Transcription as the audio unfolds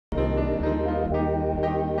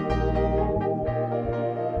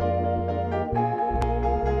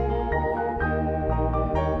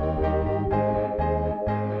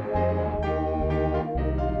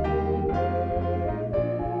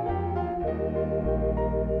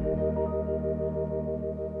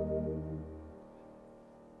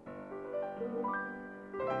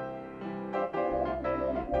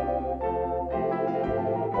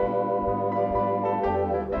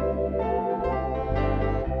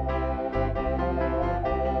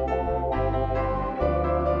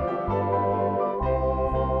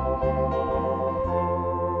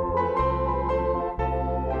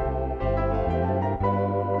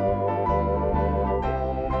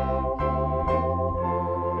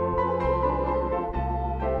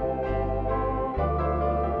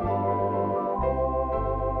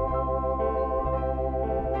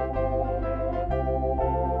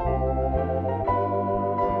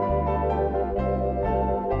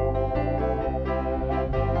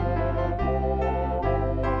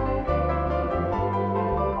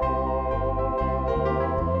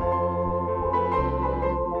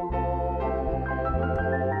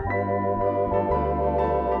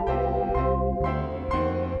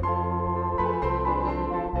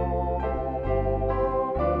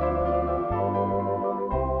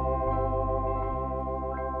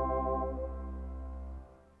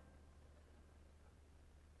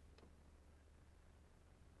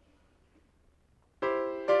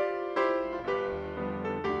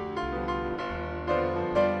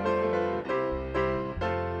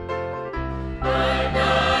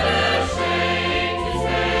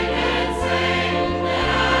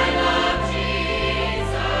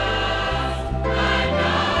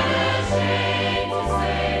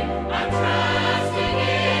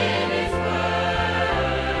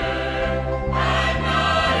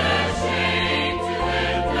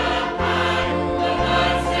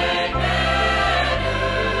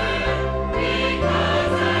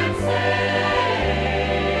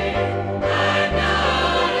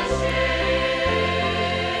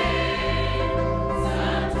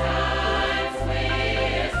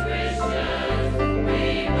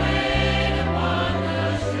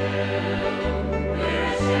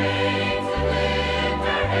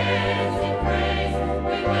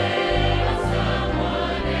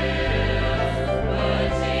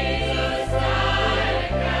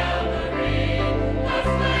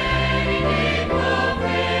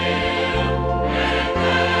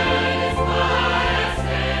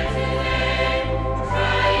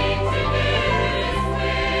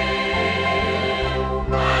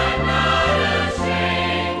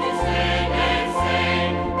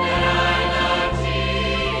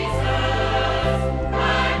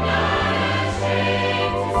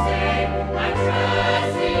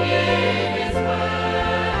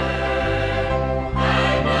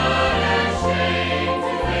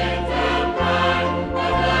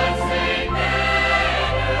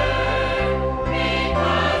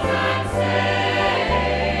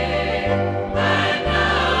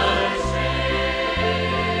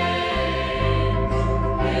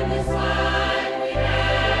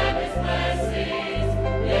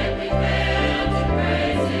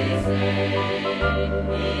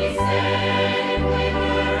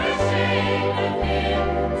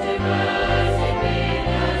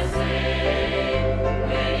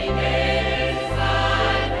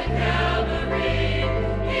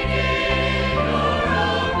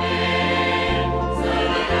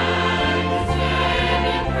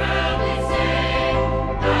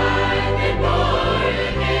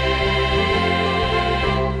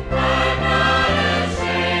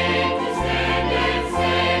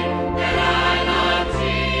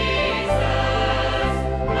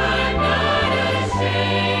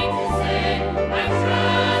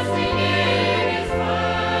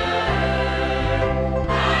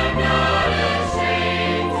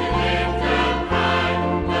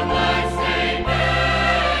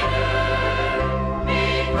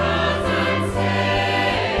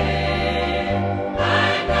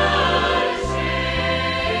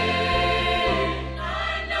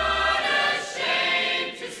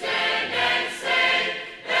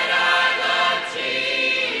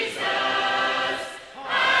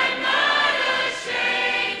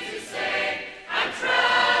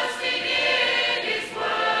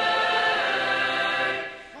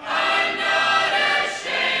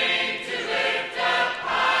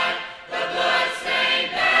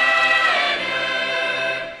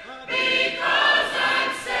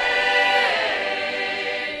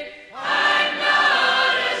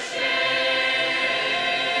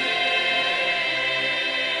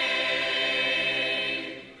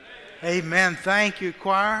Amen. Thank you,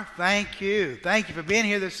 choir. Thank you. Thank you for being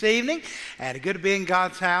here this evening. And good to be in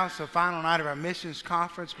God's house. The final night of our missions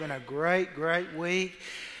conference. Been a great, great week.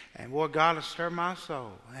 And boy, God has stirred my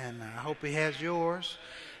soul. And I hope He has yours.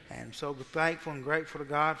 And I'm so thankful and grateful to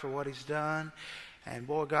God for what He's done. And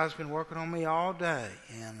boy, God's been working on me all day.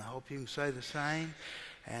 And I hope you can say the same.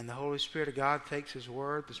 And the Holy Spirit of God takes His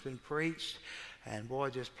word that's been preached. And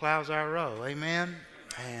boy, just plows our row. Amen.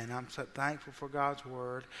 And I'm so thankful for God's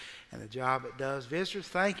word and the job it does. Visitors,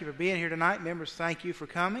 thank you for being here tonight. Members, thank you for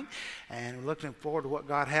coming. And we're looking forward to what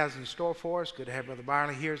God has in store for us. Good to have Brother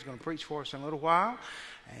Byerly here. He's going to preach for us in a little while.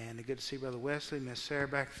 And good to see Brother Wesley, Miss Sarah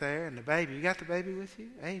back there, and the baby. You got the baby with you?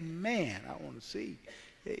 Amen. I want to see.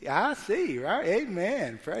 I see, right?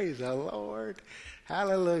 Amen. Praise the Lord.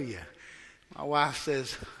 Hallelujah. My wife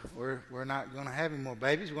says we're not going to have any more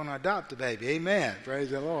babies. We're going to adopt a baby. Amen. Praise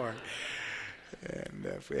the Lord. And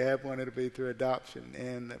if we have one, it'll be through adoption.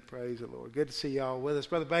 And praise the Lord. Good to see y'all with us.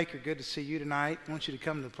 Brother Baker, good to see you tonight. I want you to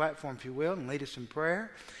come to the platform, if you will, and lead us in prayer.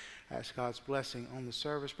 Ask God's blessing on the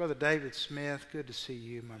service. Brother David Smith, good to see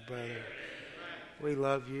you, my brother. We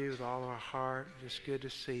love you with all our heart. Just good to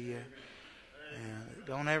see you. And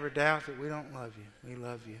don't ever doubt that we don't love you. We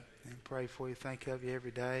love you and pray for you. Think of you every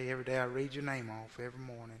day. Every day I read your name off every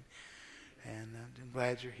morning. And I'm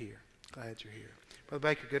glad you're here. Glad you're here. Brother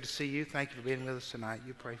Baker, good to see you. Thank you for being with us tonight.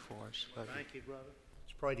 You pray for us. Love you. Thank you, brother.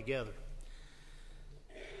 Let's pray together.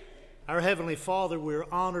 Our Heavenly Father, we're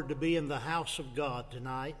honored to be in the house of God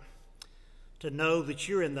tonight. To know that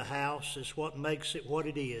you're in the house is what makes it what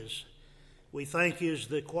it is. We thank you, as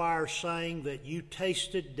the choir sang, that you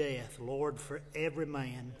tasted death, Lord, for every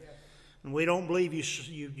man. And we don't believe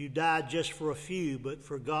you died just for a few, but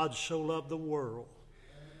for God so loved the world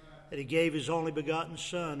that He gave His only begotten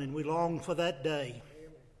Son, and we long for that day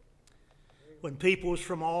when peoples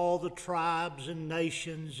from all the tribes and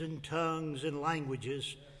nations and tongues and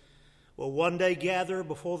languages will one day gather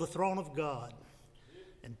before the throne of God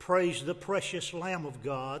and praise the precious Lamb of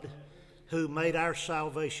God who made our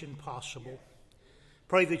salvation possible.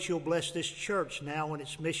 Pray that you'll bless this church now in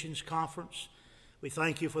its missions conference. We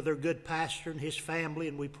thank you for their good pastor and his family,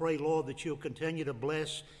 and we pray, Lord, that you'll continue to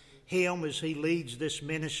bless him as he leads this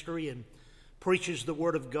ministry and preaches the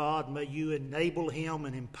word of God. May you enable him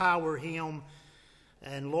and empower him.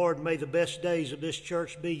 And Lord, may the best days of this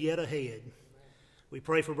church be yet ahead. We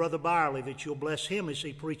pray for Brother Byerly that you'll bless him as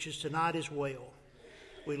he preaches tonight as well.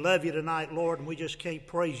 We love you tonight, Lord, and we just can't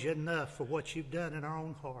praise you enough for what you've done in our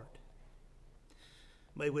own heart.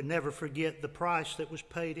 May we never forget the price that was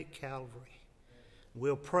paid at Calvary.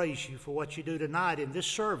 We'll praise you for what you do tonight in this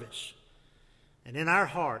service and in our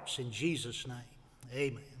hearts, in Jesus' name.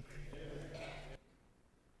 Amen.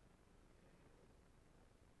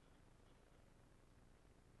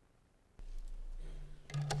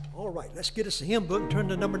 All right, let's get us a hymn book and turn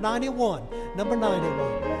to number 91. Number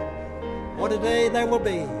 91. What a day there will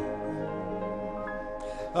be.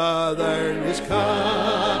 There is coming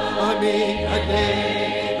a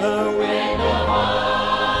day when the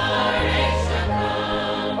heartaches shall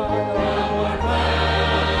come. No more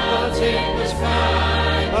clouds in the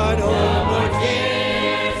sky, no more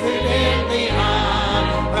tears within the eye.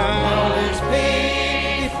 All is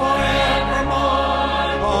peace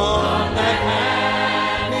forevermore on that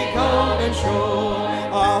happy golden shore.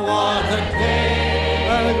 Oh, what a day,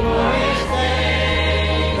 a glorious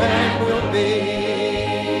day that will be.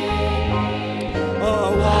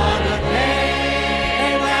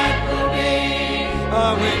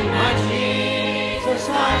 When my Jesus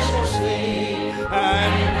I shall see,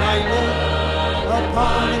 and I look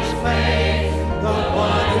upon His face, the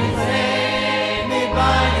one who saved me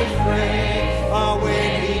by His grace.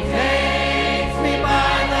 When He takes me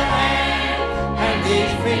by the hand and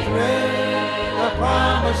leads me through the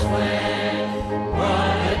promised land,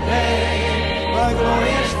 what a day, a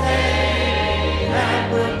glorious day that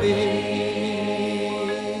will be.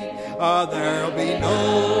 There'll be no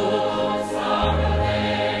sorrow.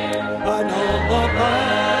 No more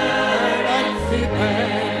burdens to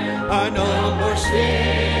bear, no more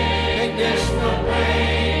sickness, no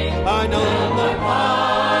pain, no more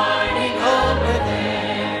parting over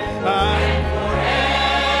there, and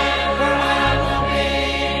forever I will be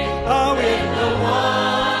with the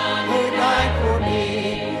one who died for me.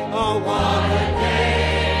 Oh, what a day,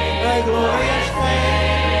 a glorious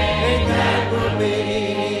day that will be.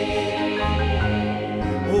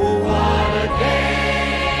 Oh, what a day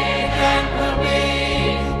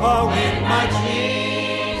when my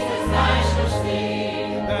Jesus I shall see,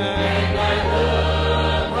 and I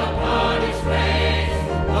look upon His face,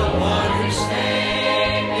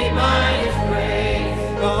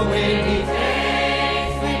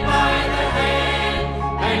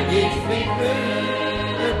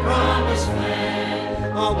 promised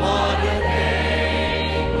land. Oh, what a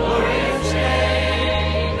day, glorious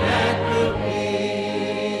day that will be.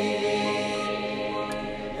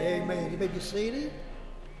 Amen. You may be seated.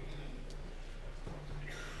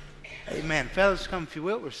 Amen. Fellas, come if you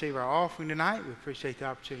will, receive our offering tonight. We appreciate the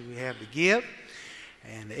opportunity we have to give.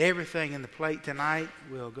 And everything in the plate tonight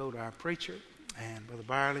will go to our preacher and Brother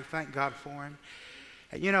Byerly. Thank God for him.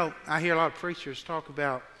 And, you know, I hear a lot of preachers talk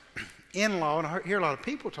about in-law, and I hear a lot of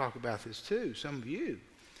people talk about this too, some of you,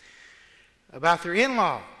 about their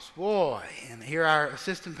in-laws. Boy, and hear our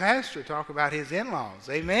assistant pastor talk about his in-laws.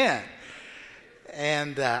 Amen.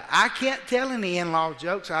 And I can't tell any in-law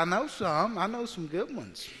jokes. I know some. I know some good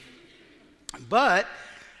ones. But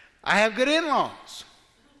I have good in-laws.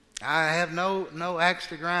 I have no axe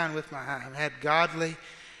to grind with I've had godly,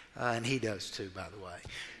 and he does too, by the way.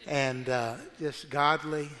 And just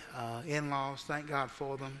godly in-laws. Thank God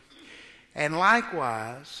for them. And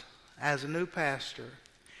likewise, as a new pastor,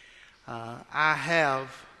 I have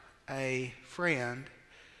a friend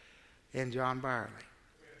in John Byerly.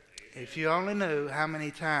 If you only knew how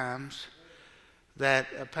many times that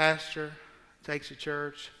a pastor takes a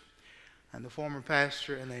church and the former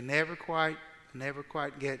pastor, and they never quite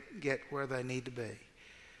get where they need to be.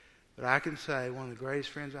 But I can say one of the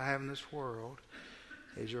greatest friends I have in this world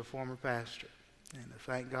is your former pastor. And I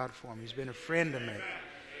thank God for him. He's been a friend to me.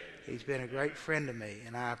 He's been a great friend to me,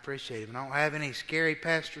 and I appreciate him. I don't have any scary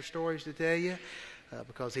pastor stories to tell you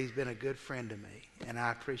because he's been a good friend to me, and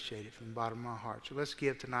I appreciate it from the bottom of my heart. So let's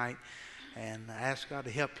give tonight and ask God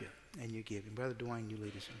to help you in your giving. Brother Dwayne, you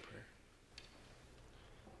lead us in prayer.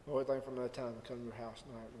 Lord, thank you for another time to come to your house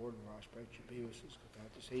tonight, Lord, and I pray that you be with us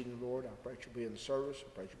about this evening, Lord. I pray that you'll be in the service. I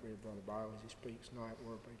pray that you'll be with Brother Byerly as he speaks tonight,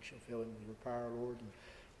 Lord. I pray that you'll fill him with your power, Lord. And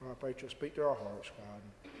Lord, I pray that you'll speak to our hearts, God,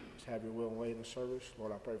 and just have your will and way in the service.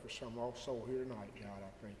 Lord, I pray for some lost soul here tonight, God. I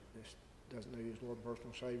pray that this doesn't know you as Lord and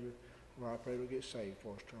personal Savior. Lord, I pray we'll get saved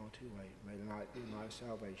before it's too late. May the night be the night of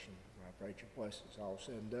salvation. Lord, I pray that your blessings all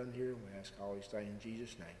said and done here, and we ask all these things in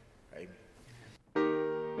Jesus' name. Amen.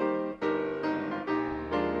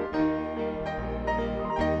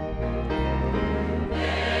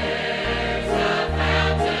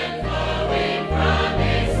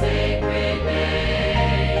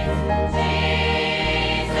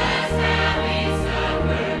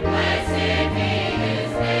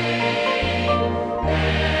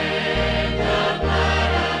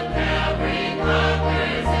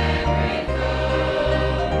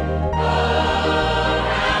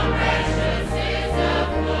 Precious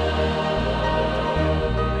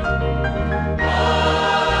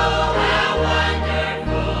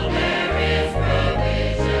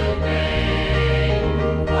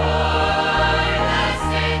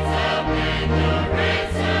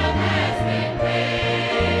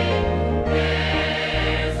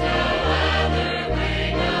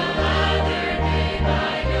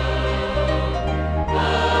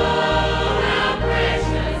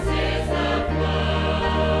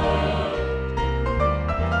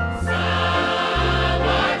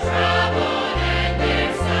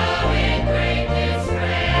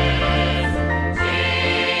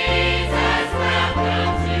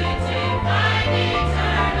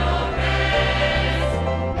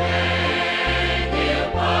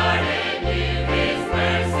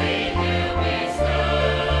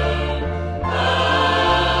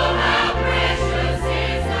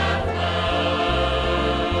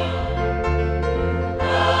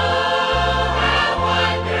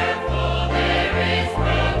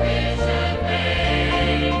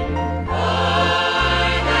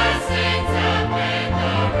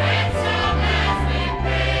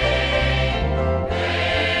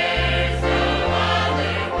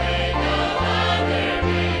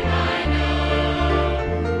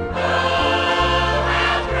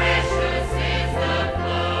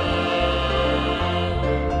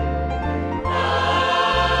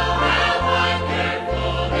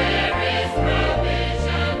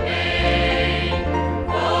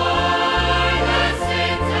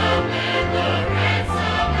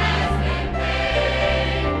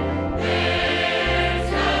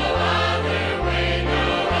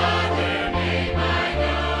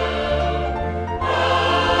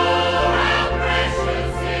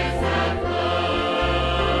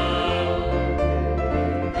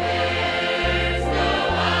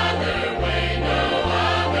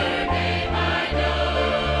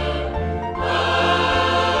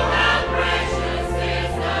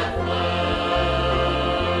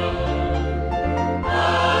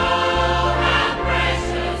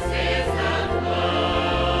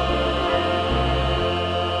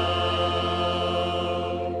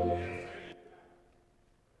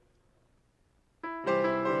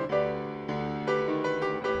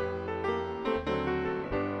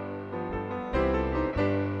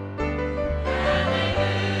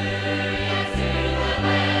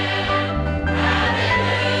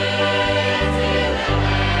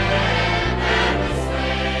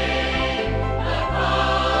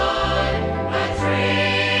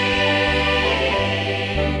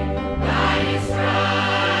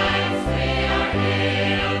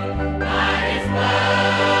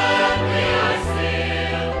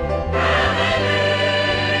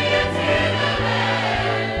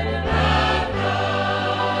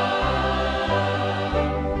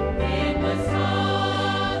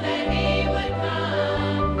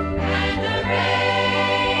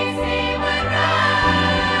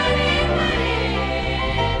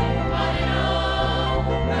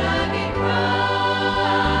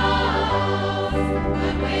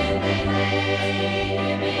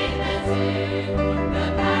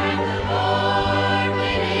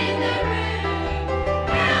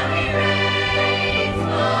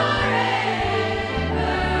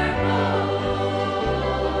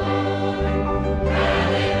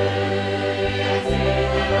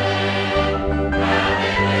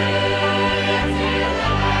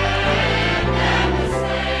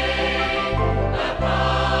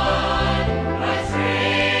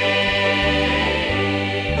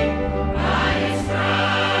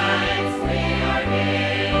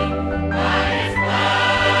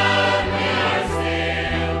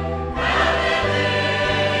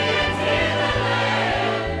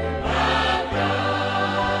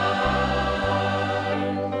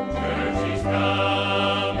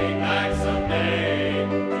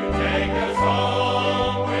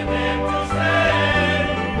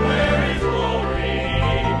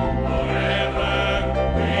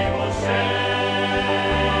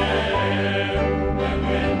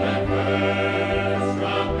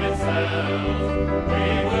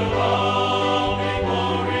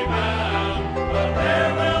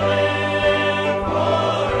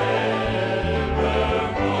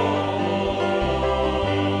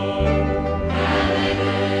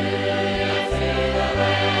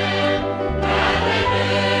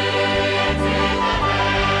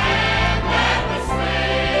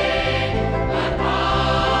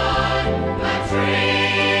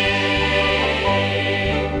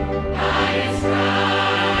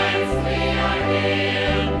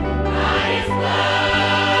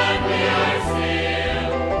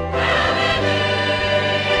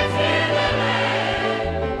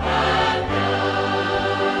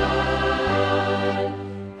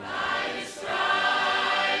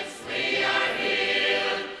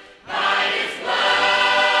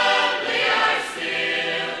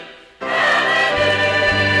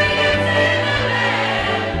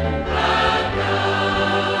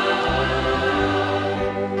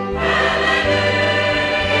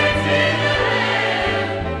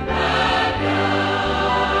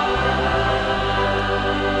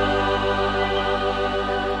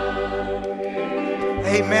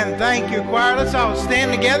Thank you, choir. Let's all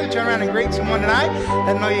stand together, turn around and greet someone tonight.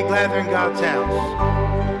 Let them know you're glad they're in God's house.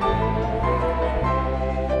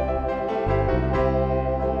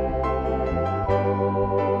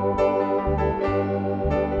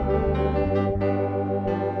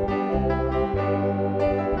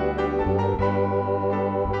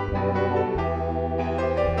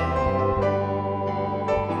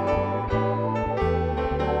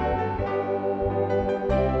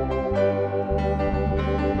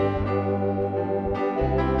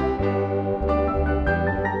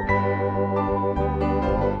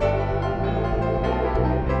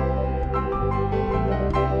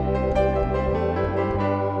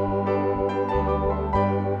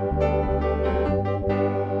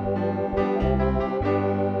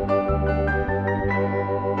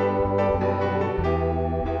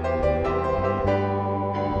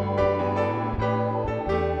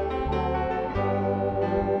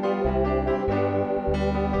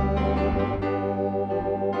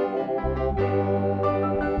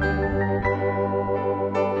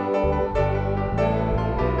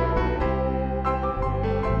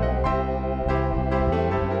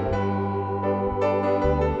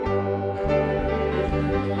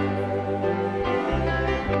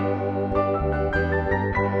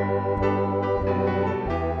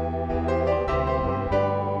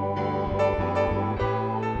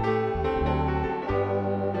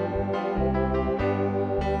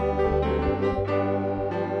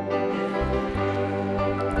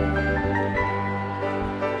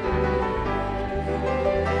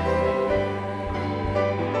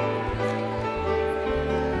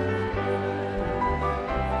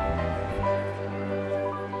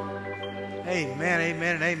 Amen,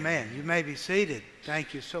 amen, and amen. You may be seated.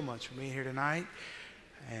 Thank you so much for being here tonight.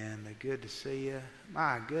 And good to see you.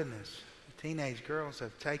 My goodness, the teenage girls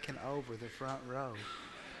have taken over the front row.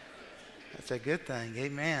 That's a good thing.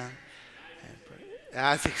 Amen. And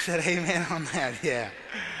Isaac said amen on that. Yeah.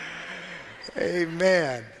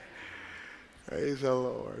 Amen. Praise the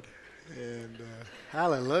Lord. And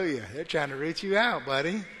hallelujah. They're trying to reach you out,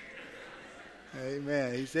 buddy.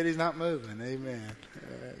 Amen. He said he's not moving. Amen.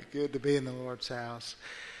 Good to be in the Lord's house.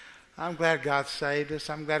 I'm glad God saved us.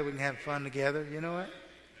 I'm glad we can have fun together. You know what?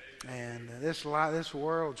 And this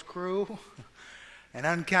world's cruel and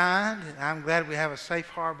unkind. And I'm glad we have a safe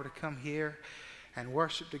harbor to come here and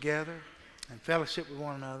worship together and fellowship with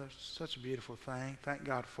one another. It's such a beautiful thing. Thank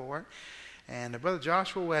God for it. And Brother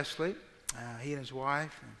Joshua Wesley, he and his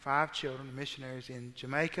wife and 5 children, missionaries in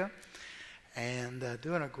Jamaica, and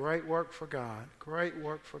doing a great work for God. Great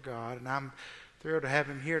work for God. And I'm thrilled to have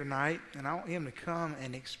him here tonight. And I want him to come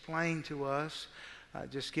and explain to us,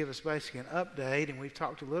 just give us basically an update. And we've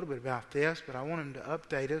talked a little bit about this, but I want him to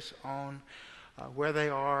update us on where they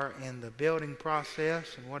are in the building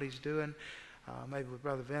process and what he's doing, maybe with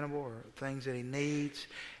Brother Venable or things that he needs.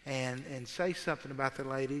 And say something about the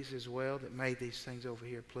ladies as well that made these things over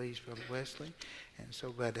here, please, Brother Wesley. And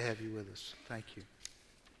so glad to have you with us. Thank you.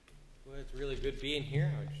 Well, it's really good being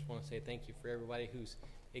here. I just want to say thank you for everybody who's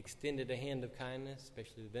extended a hand of kindness,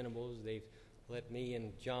 especially the Venables. They've let me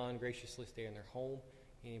and John graciously stay in their home.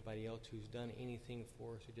 Anybody else who's done anything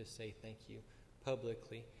for us, we just say thank you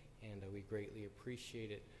publicly, and we greatly appreciate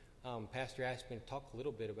it. Pastor asked me to talk a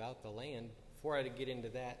little bit about the land. Before I get into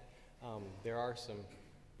that, there are some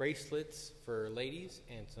bracelets for ladies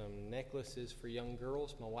and some necklaces for young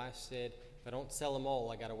girls. My wife said if I don't sell them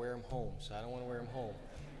all, I got to wear them home, so I don't want to wear them home.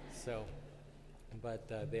 So, but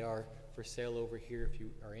they are for sale over here if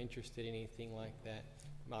you are interested in anything like that.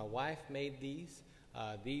 My wife made these.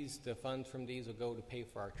 The funds from these will go to pay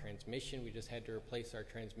for our transmission. We just had to replace our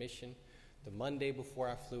transmission. The Monday before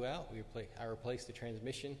I flew out, I replaced the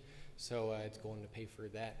transmission, so it's going to pay for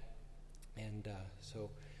that. And so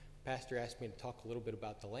Pastor asked me to talk a little bit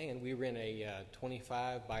about the land. We rent a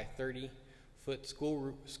 25 by 30 foot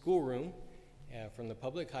schoolroom from the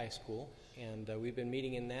public high school, and we've been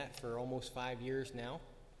meeting in that for almost 5 years now.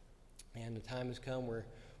 And the time has come where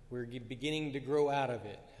we're beginning to grow out of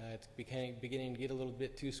it. It's beginning to get a little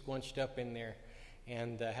bit too squunched up in there,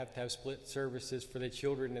 and have to have split services for the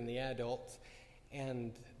children and the adults.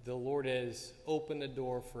 And the Lord has opened a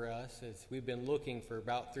door for us, as we've been looking for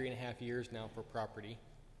about 3.5 years now for property.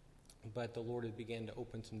 But the Lord has begun to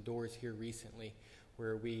open some doors here recently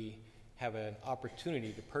where we have an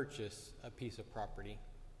opportunity to purchase a piece of property.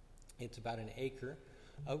 It's about 1 acre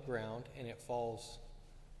of ground, and it falls,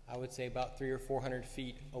 I would say, about 300 or 400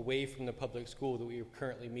 feet away from the public school that we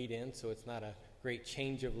currently meet in. So it's not a great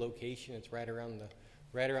change of location. It's right around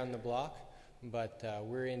the block. But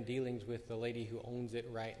we're in dealings with the lady who owns it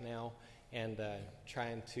right now, and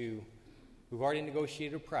we've already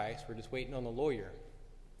negotiated a price. We're just waiting on the lawyer.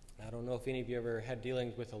 I don't know if any of you ever had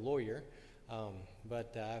dealings with a lawyer,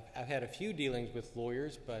 but I've had a few dealings with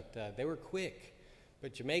lawyers, but they were quick.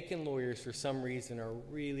 But Jamaican lawyers, for some reason, are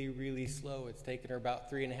really, really slow. It's taken her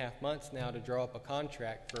about 3.5 months now to draw up a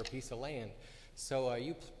contract for a piece of land. So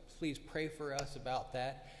you please pray for us about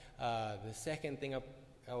that. The second thing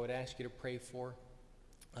I would ask you to pray for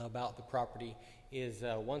about the property is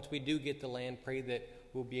once we do get the land, pray that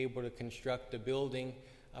we'll be able to construct a building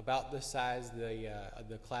about the size of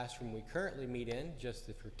the classroom we currently meet in, just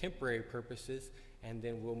for temporary purposes, and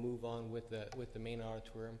then we'll move on with the main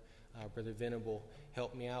auditorium. Brother Venable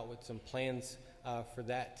helped me out with some plans for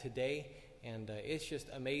that today, and it's just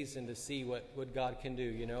amazing to see what God can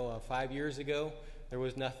do. 5 years ago, there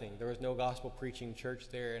was nothing. There was no gospel preaching church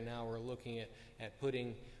there, and now we're looking at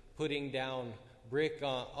putting down brick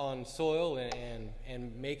on soil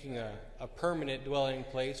and making a permanent dwelling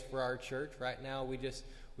place for our church. Right now,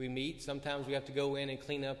 we meet. Sometimes we have to go in and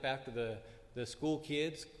clean up after the school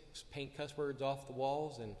kids, paint cuss words off the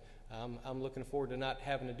walls, and I'm looking forward to not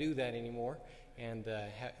having to do that anymore, and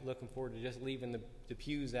looking forward to just leaving the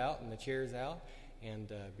pews out and the chairs out,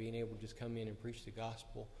 and being able to just come in and preach the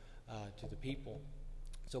gospel to the people.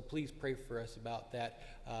 So please pray for us about that.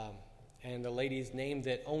 And the lady's name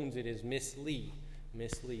that owns it is Miss Lee.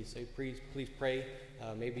 Miss Lee. So please pray.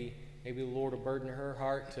 Maybe the Lord will burden her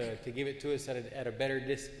heart to give it to us at a better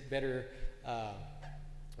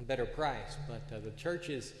price. But the church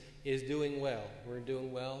is doing well. We're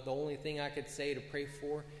doing well. The only thing I could say to pray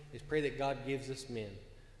for is pray that God gives us men.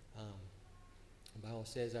 The Bible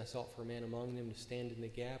says, I sought for a man among them to stand in the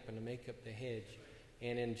gap and to make up the hedge.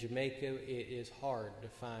 And in Jamaica, it is hard to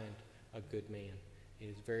find a good man. It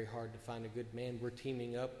is very hard to find a good man. We're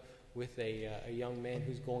teaming up with a young man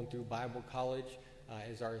who's going through Bible college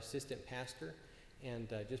as our assistant pastor. And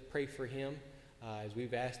just pray for him. As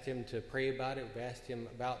we've asked him to pray about it, we've asked him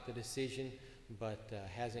about the decision, but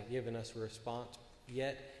hasn't given us a response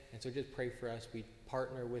yet. And so just pray for us. We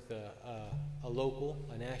partner with a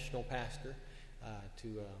national pastor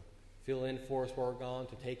to fill in for us where we're gone,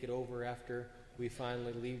 to take it over after we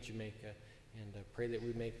finally leave Jamaica, and pray that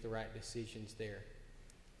we make the right decisions there.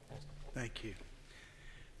 Thank you.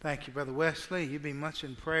 Thank you, Brother Wesley. You be much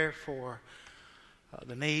in prayer for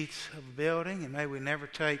the needs of the building, and may we never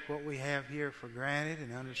take what we have here for granted,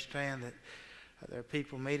 and understand that there are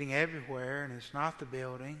people meeting everywhere, and it's not the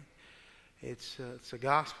building. It's the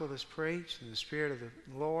gospel that's preached, and the Spirit of the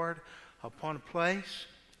Lord upon a place,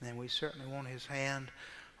 and we certainly want His hand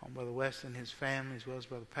on Brother Wesley and his family, as well as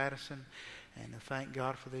Brother Patterson, and to thank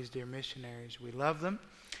God for these dear missionaries. We love them,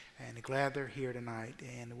 and glad they're here tonight.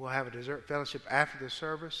 And we'll have a dessert fellowship after the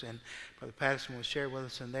service, and Brother Patterson will share with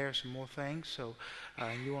us in there some more things. So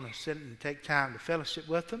you want to sit and take time to fellowship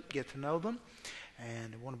with them, get to know them,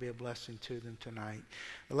 and want to be a blessing to them tonight.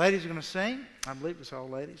 The ladies are going to sing. I believe it's all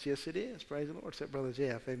ladies. Yes, it is. Praise the Lord. Except Brother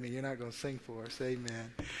Jeff. Amen. You're not going to sing for us.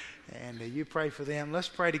 Amen. And you pray for them. Let's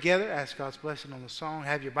pray together. Ask God's blessing on the song.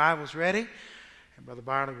 Have your Bibles ready. And Brother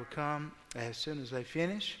Byerly will come as soon as they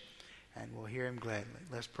finish, and we'll hear him gladly.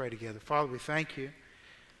 Let's pray together. Father, we thank you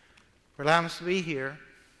for allowing us to be here.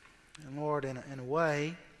 And Lord, in a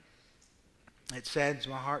way, it saddens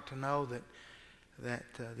my heart to know that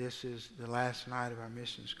this is the last night of our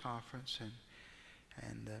missions conference,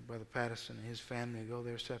 and Brother Patterson and his family will go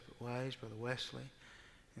their separate ways. Brother Wesley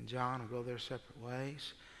and John will go their separate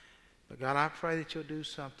ways. But God, I pray that you'll do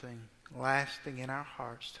something lasting in our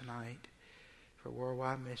hearts tonight for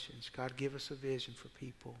worldwide missions. God, give us a vision for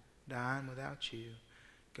people dying without you.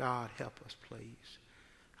 God, help us, please.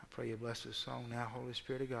 I pray you bless this song now. Holy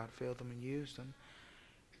Spirit of God, fill them and use them.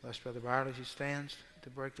 Bless Brother Byerly as he stands to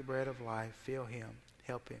break the bread of life. Fill him.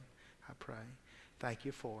 Help him, I pray. Thank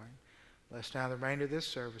you for him. Bless now the remainder of this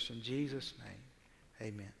service. In Jesus' name,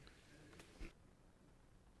 amen.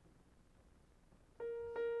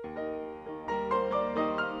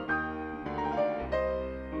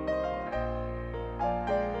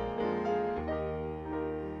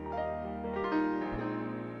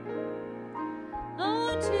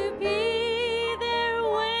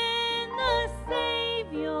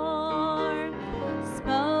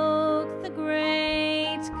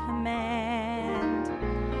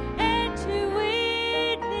 And to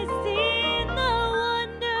witness in the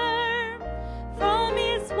wonder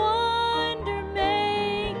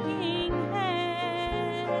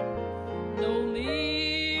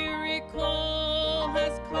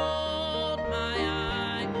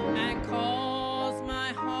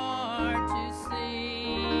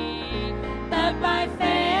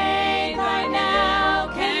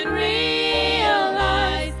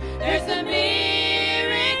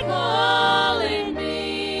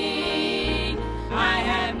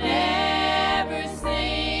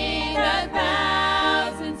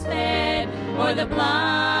for the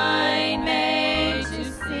blind made to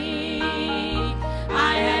see.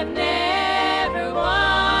 I have never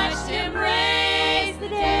watched him raise the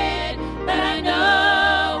dead, but I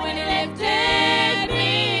know when he lifted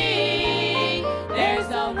me, there's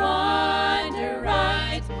a wonder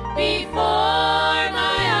right before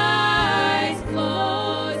my eyes,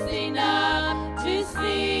 close enough to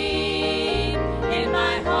see. In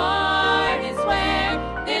my heart is where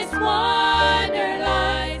this wonder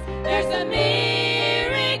lies. There's a miracle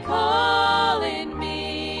in me.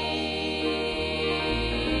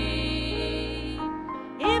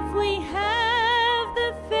 If we have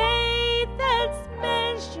the faith that's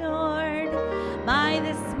measured by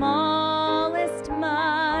the smallest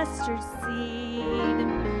mustard seed,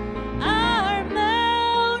 our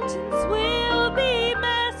mountains will be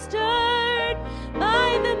mastered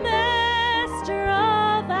by the master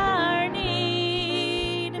of our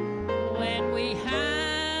need. When we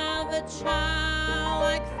have a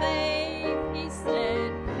childlike faith, he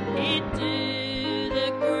said, he'd do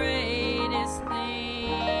the greatest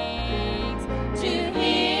things. To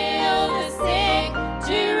heal the sick,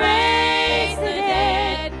 to raise the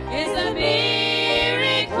dead is a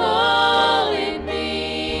miracle in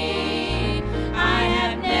me. I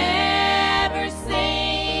have never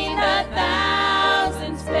seen the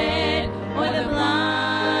thousands fed or the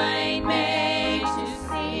blind made to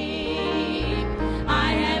see.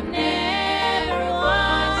 I have never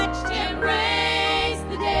watched him raise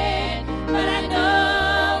the dead, but I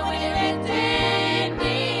know when he lifted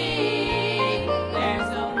me, there's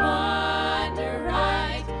a wonder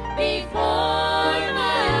right before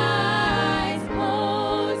my eyes,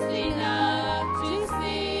 close enough to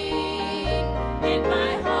see. In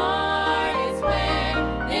my heart is where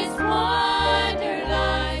this wonder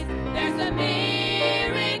lies. There's a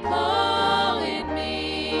miracle in me.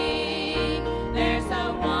 There's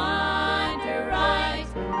a wonder right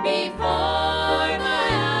before my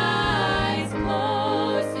eyes,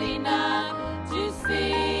 close enough to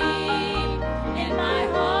see. In my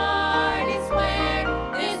heart is where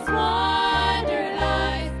this wonder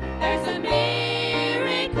lies. There's a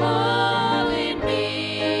miracle in me.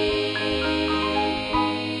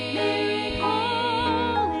 Miracle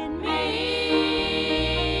in me.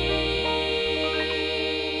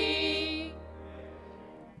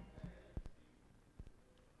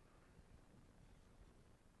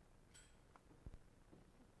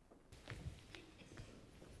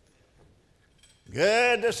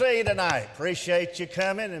 Good to see you tonight. Appreciate you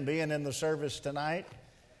coming and being in the service tonight.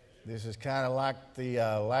 This is kind of like the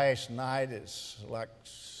last night. It's like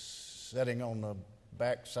sitting on the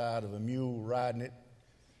backside of a mule riding it.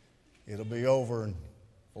 It'll be over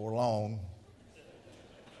before long.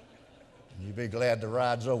 You'll be glad the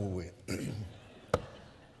ride's over with.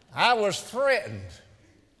 I was threatened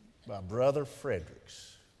by Brother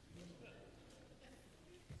Fredericks.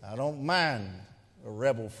 I don't mind a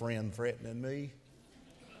rebel friend threatening me.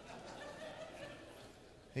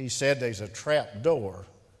 He said there's a trap door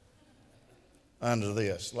under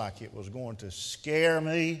this, like it was going to scare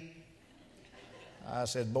me. I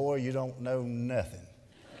said, boy, you don't know nothing.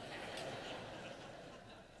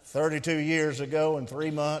 32 years ago in 3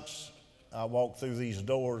 months, I walked through these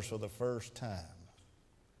doors for the first time.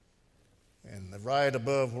 And right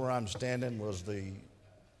above where I'm standing was the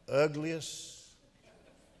ugliest,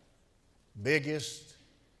 biggest,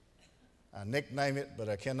 I nickname it, but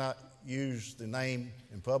I cannot use the name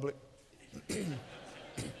in public,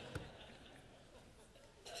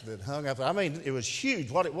 that hung up. I mean, it was huge.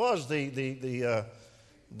 What it was, the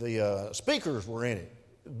speakers were in it.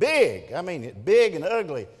 Big. I mean, big and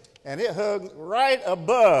ugly. And it hung right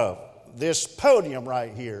above this podium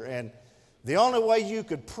right here. And the only way you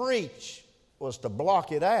could preach was to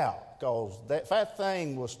block it out, because that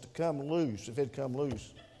thing was to come loose. If it come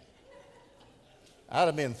loose, I'd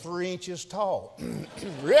have been 3 inches tall.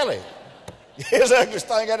 Really. It's the ugliest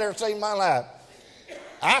thing I'd ever seen in my life.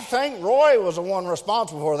 I think Roy was the one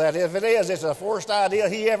responsible for that. If it is, it's the worst idea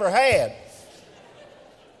he ever had.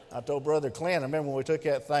 I told Brother Clint, I remember when we took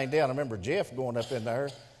that thing down, I remember Jeff going up in there,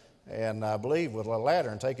 and I believe with a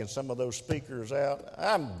ladder and taking some of those speakers out.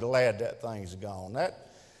 I'm glad that thing's gone. That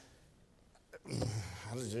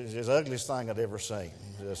is the ugliest thing I'd ever seen.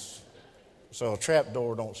 So a trap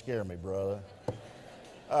door don't scare me, brother.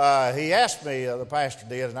 He asked me, the pastor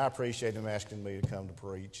did, and I appreciate him asking me to come to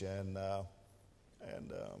preach. And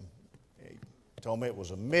he told me it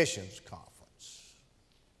was a missions conference.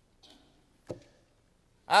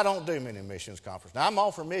 I don't do many missions conferences. Now, I'm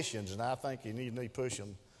all for missions, and I think you need to push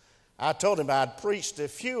them. I told him I'd preached a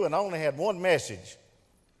few and only had one message.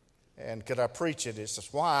 And could I preach it?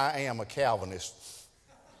 It's why I am a Calvinist.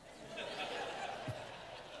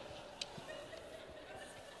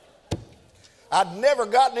 I'd never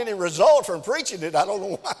gotten any result from preaching it. I don't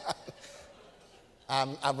know why.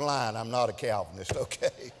 I'm lying. I'm not a Calvinist,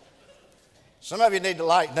 okay? Some of you need to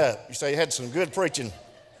lighten up. You say you had some good preaching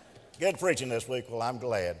this week. Well, I'm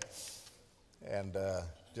glad. And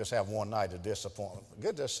just have one night of disappointment.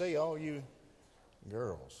 Good to see all you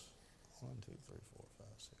girls. 1, 2, 3, 4, 5,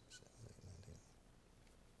 6, 7, 8, 9, 10.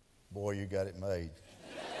 Boy, you got it made.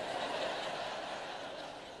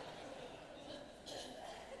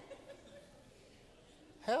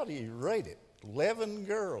 How do you rate it? 11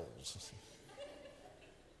 girls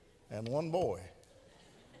and 1 boy.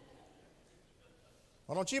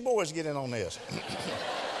 Why don't you boys get in on this?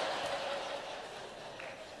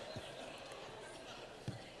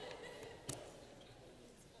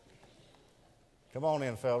 Come on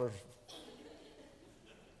in, fellas.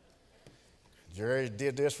 Jerry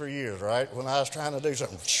did this for years, right? When I was trying to do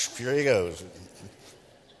something, here he goes.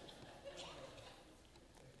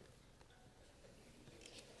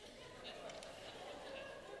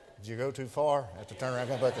 Did you go too far? I have to turn around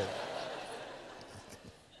and come back there.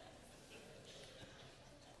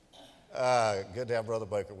 Good to have Brother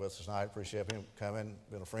Baker with us tonight. Appreciate him coming.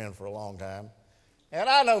 Been a friend for a long time. And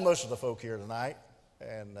I know most of the folk here tonight.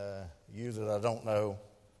 And you that I don't know,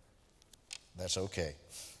 that's okay.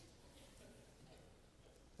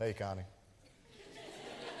 Hey, Connie.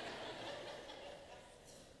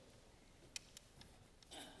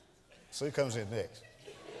 Sue comes in next.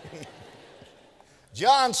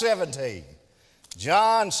 John 17.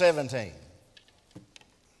 John 17.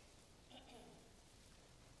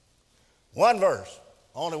 One verse.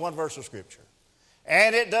 Only one verse of Scripture.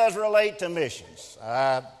 And it does relate to missions.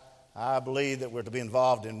 I believe that we're to be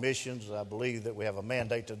involved in missions. I believe that we have a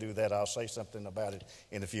mandate to do that. I'll say something about it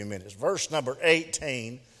in a few minutes. Verse number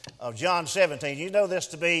 18 of John 17. You know this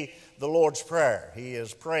to be the Lord's Prayer. He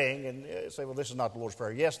is praying, and you say, well, this is not the Lord's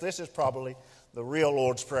Prayer. Yes, this is probably the real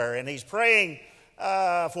Lord's Prayer. And he's praying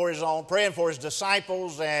for his own, praying for his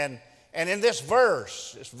disciples. And in this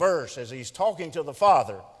verse, as he's talking to the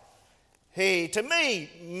Father, he, to me,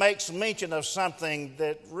 makes mention of something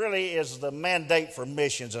that really is the mandate for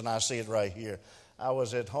missions, and I see it right here. I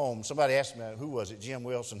was at home. Somebody asked me, who was it? Jim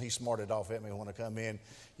Wilson. He smarted off at me when I come in.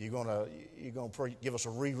 You gonna give us a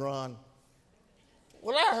rerun?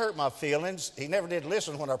 Well, I hurt my feelings. He never did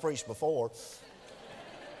listen when I preached before.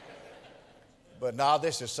 But no,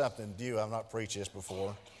 this is something new. I've not preached this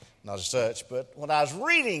before, not as such. But when I was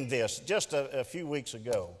reading this just a few weeks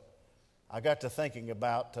ago, I got to thinking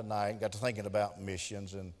about tonight, got to thinking about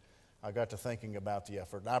missions, and I got to thinking about the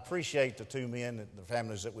effort. And I appreciate the 2 men and the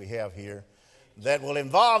families that we have here that will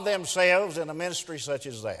involve themselves in a ministry such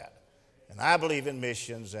as that. And I believe in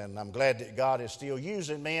missions, and I'm glad that God is still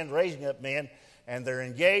using men, raising up men, and they're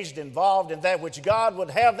engaged, involved in that which God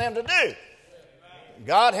would have them to do.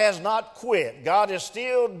 God has not quit. God is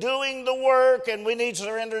still doing the work, and we need to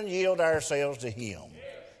surrender and yield ourselves to Him.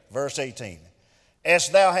 Verse 18. As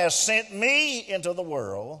thou hast sent me into the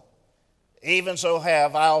world, even so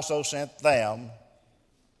have I also sent them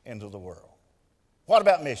into the world. What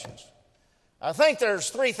about missions? I think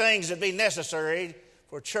there's 3 things that be necessary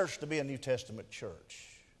for a church to be a New Testament church.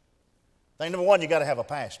 Thing number 1, you got to have a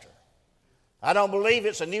pastor. I don't believe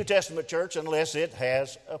it's a New Testament church unless it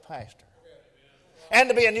has a pastor. And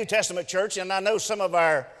to be a New Testament church, and I know some of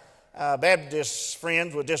our Baptist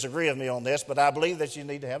friends would disagree with me on this, but I believe that you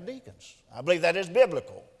need to have deacons. I believe that is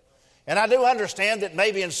biblical. And I do understand that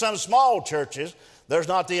maybe in some small churches there's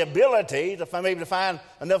not the ability to find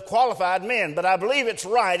enough qualified men, but I believe it's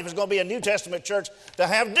right, if it's going to be a New Testament church, to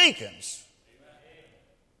have deacons.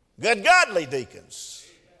 Good godly deacons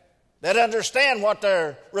that understand what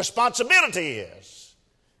their responsibility is.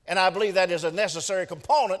 And I believe that is a necessary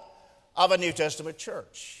component of a New Testament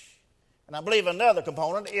church. And I believe another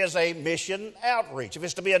component is a mission outreach. If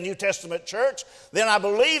it's to be a New Testament church, then I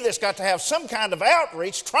believe it's got to have some kind of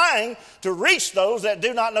outreach trying to reach those that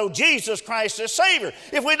do not know Jesus Christ as Savior.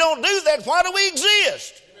 If we don't do that, why do we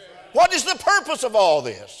exist? What is the purpose of all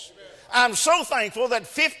this? I'm so thankful that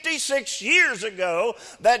 56 years ago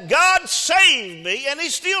that God saved me, and He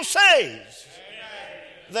still saves.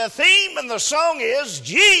 The theme and the song is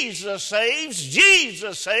Jesus saves,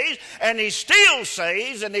 and He still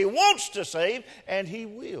saves, and He wants to save, and He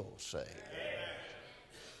will save.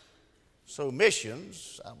 So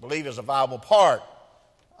missions, I believe, is a viable part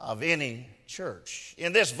of any church.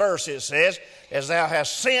 In this verse it says, as thou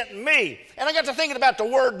hast sent me. And I got to thinking about the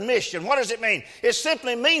word mission. What does it mean? It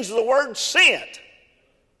simply means the word sent.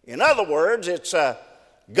 In other words, it's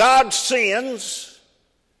God sends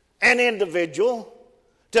an individual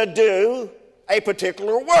to do a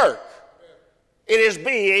particular work. It is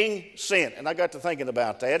being sent. And I got to thinking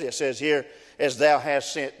about that. It says here, as thou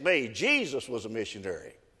hast sent me. Jesus was a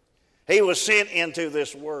missionary. He was sent into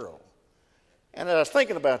this world. And I was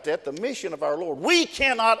thinking about that, the mission of our Lord. We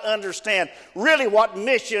cannot understand really what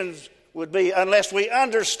missions would be unless we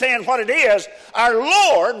understand what it is our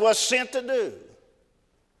Lord was sent to do.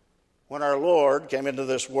 When our Lord came into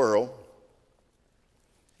this world,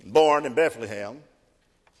 born in Bethlehem,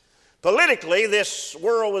 politically this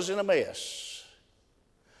world was in a mess.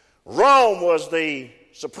 Rome was the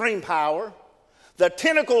supreme power. The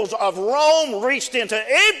tentacles of Rome reached into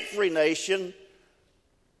every nation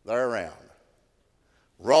there around.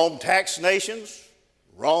 Rome taxed nations.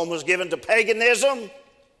 Rome was given to paganism.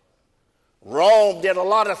 Rome did a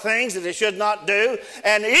lot of things that it should not do.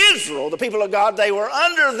 And Israel, the people of God, they were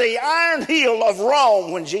under the iron heel of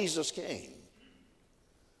Rome when Jesus came.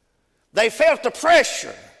 They felt the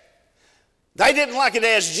pressure. They didn't like it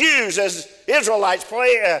as Jews, as Israelites,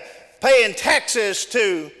 paying taxes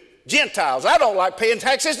to Gentiles. I don't like paying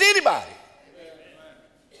taxes to anybody.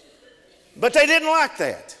 But they didn't like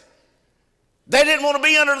that. They didn't want to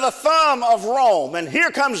be under the thumb of Rome. And here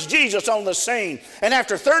comes Jesus on the scene. And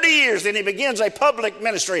after 30 years, then he begins a public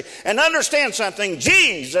ministry. And understand something,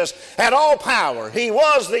 Jesus had all power. He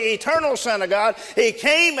was the eternal Son of God. He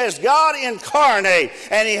came as God incarnate.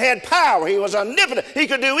 And he had power. He was omnipotent. He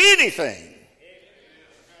could do anything.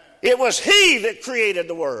 It was he that created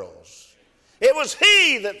the worlds. It was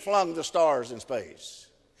he that flung the stars in space.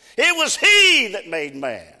 It was he that made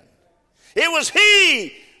man. It was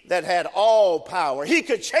he that had all power. He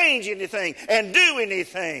could change anything and do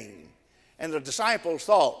anything. And the disciples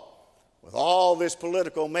thought, with all this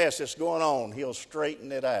political mess that's going on, he'll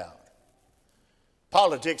straighten it out.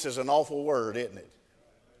 Politics is an awful word, isn't it?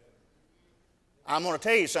 I'm going to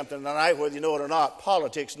tell you something tonight, whether you know it or not,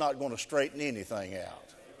 politics is not going to straighten anything out.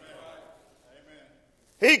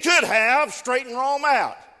 He could have straightened Rome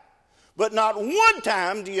out. But not one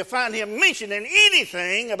time do you find him mentioning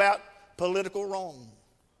anything about political Rome.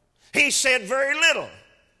 He said very little.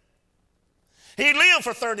 He lived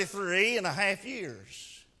for 33 and a half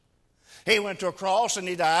years. He went to a cross and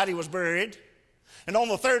he died. He was buried. And on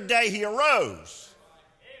the third day he arose.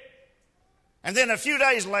 And then a few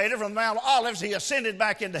days later from the Mount of Olives he ascended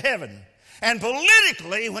back into heaven. And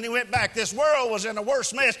politically when he went back, this world was in a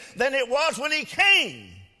worse mess than it was when he came.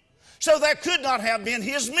 So that could not have been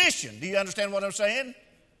his mission. Do you understand what I'm saying?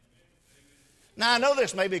 Now, I know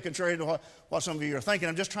this may be contrary to what some of you are thinking.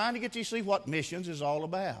 I'm just trying to get you to see what missions is all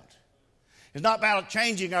about. It's not about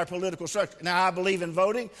changing our political structure. Now, I believe in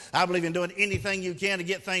voting. I believe in doing anything you can to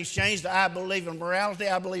get things changed. I believe in morality.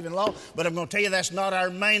 I believe in law. But I'm going to tell you that's not our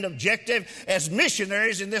main objective as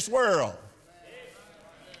missionaries in this world.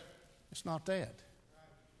 It's not that.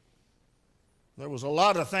 There was a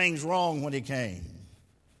lot of things wrong when he came.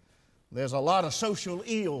 There's a lot of social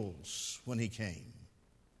ills when he came.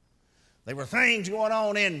 There were things going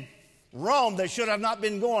on in Rome that should have not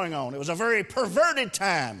been going on. It was a very perverted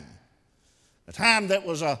time. A time that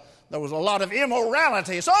there was a lot of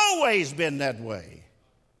immorality. It's always been that way.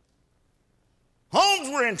 Homes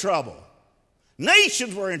were in trouble.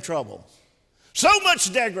 Nations were in trouble. So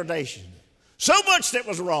much degradation. So much that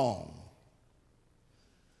was wrong.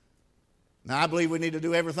 Now, I believe we need to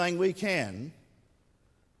do everything we can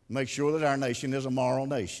to make sure that our nation is a moral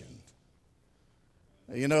nation.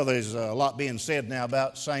 You know, there's a lot being said now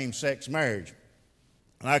about same-sex marriage.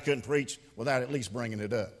 And I couldn't preach without at least bringing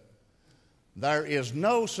it up. There is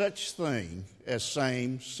no such thing as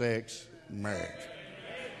same-sex marriage.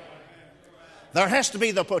 There has to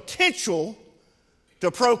be the potential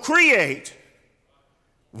to procreate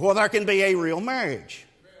before there can be a real marriage.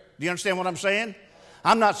 Do you understand what I'm saying?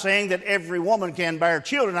 I'm not saying that every woman can bear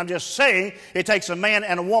children. I'm just saying it takes a man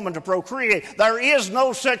and a woman to procreate. There is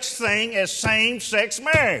no such thing as same-sex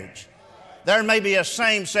marriage. There may be a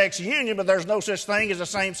same-sex union, but there's no such thing as a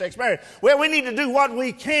same-sex marriage. Well, we need to do what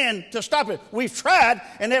we can to stop it. We've tried,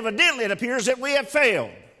 and evidently it appears that we have failed.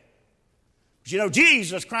 But you know,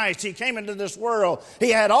 Jesus Christ, he came into this world. He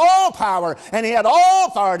had all power, and he had all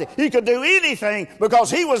authority. He could do anything because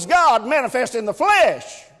he was God manifest in the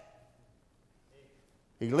flesh.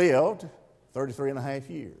 He lived 33 and a half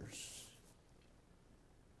years.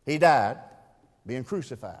 He died being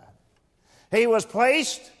crucified. He was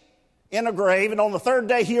placed in a grave, and on the third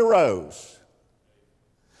day he arose.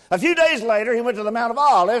 A few days later, he went to the Mount of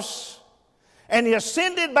Olives, and he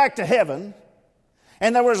ascended back to heaven,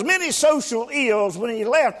 and there were as many social ills when he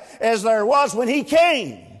left as there was when he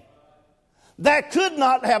came. That could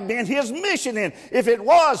not have been his mission, and if it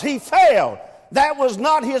was, he failed. That was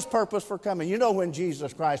not his purpose for coming. You know, when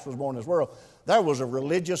Jesus Christ was born in this world, there was a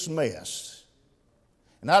religious mess.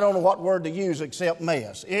 And I don't know what word to use except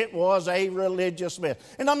mess. It was a religious mess.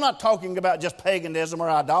 And I'm not talking about just paganism or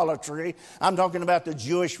idolatry. I'm talking about the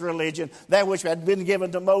Jewish religion. That which had been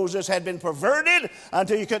given to Moses had been perverted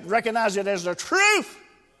until you could recognize it as the truth.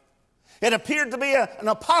 It appeared to be an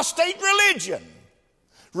apostate religion.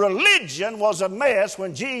 Religion was a mess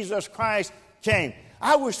when Jesus Christ came.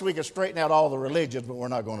 I wish we could straighten out all the religions, but we're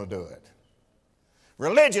not going to do it.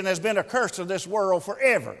 Religion has been a curse to this world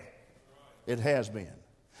forever. It has been.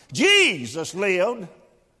 Jesus lived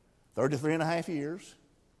 33 and a half years.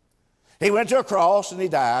 He went to a cross and he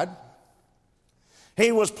died.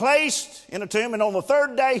 He was placed in a tomb, and on the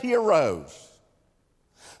third day he arose.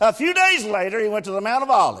 A few days later, he went to the Mount of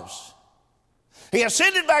Olives. He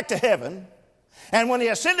ascended back to heaven, and when he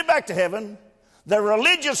ascended back to heaven, the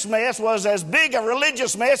religious mess was as big a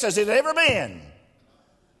religious mess as it had ever been.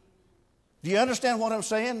 Do you understand what I'm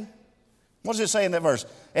saying? What does it say in that verse?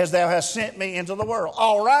 As thou hast sent me into the world.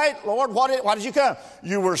 All right, Lord, why did you come?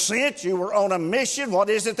 You were sent. You were on a mission. What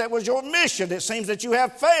is it that was your mission? It seems that you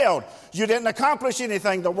have failed. You didn't accomplish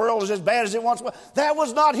anything. The world is as bad as it once was. That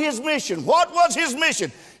was not his mission. What was his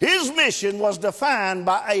mission? His mission was defined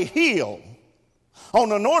by a hill on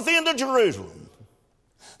the north end of Jerusalem.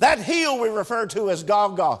 That hill we refer to as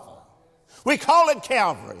Golgotha. We call it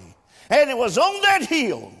Calvary. And it was on that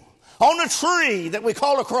hill, on a tree that we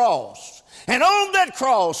call a cross. And on that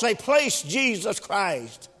cross, they placed Jesus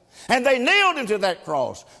Christ. And they nailed him to that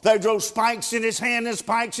cross. They drove spikes in his hand and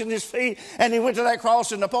spikes in his feet. And he went to that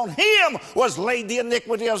cross, and upon him was laid the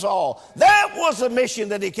iniquity of us all. That was the mission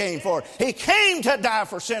that he came for. He came to die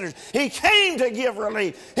for sinners. He came to give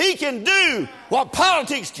relief. He can do what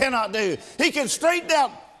politics cannot do. He can straighten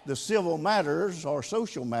out the civil matters or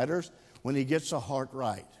social matters when he gets the heart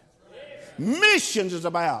right. Missions is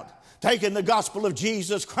about taking the gospel of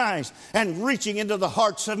Jesus Christ and reaching into the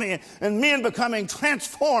hearts of men, and men becoming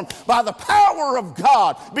transformed by the power of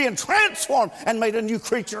God, being transformed and made a new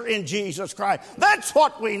creature in Jesus Christ. That's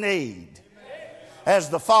what we need. As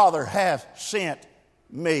the Father hath sent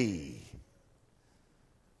me.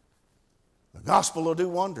 The gospel will do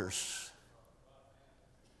wonders.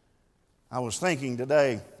 I was thinking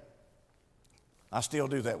today, I still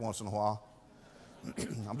do that once in a while.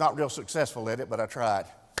 I'm not real successful at it, but I tried.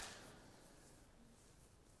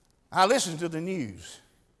 I listen to the news.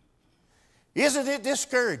 Isn't it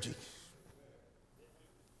discouraging?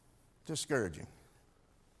 Discouraging.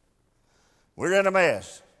 We're in a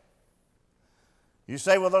mess. You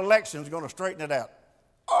say, well, the election's going to straighten it out.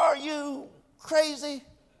 Are you crazy?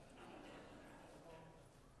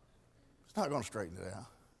 It's not going to straighten it out.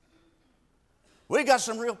 We got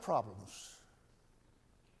some real problems.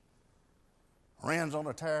 Iran's on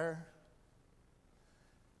a tear.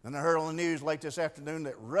 And I heard on the news late this afternoon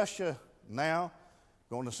that Russia now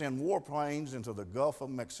going to send warplanes into the Gulf of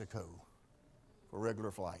Mexico for regular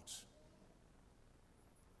flights.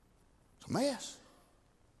 It's a mess.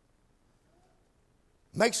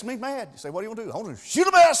 Makes me mad. You say, what do you want to do? I want to shoot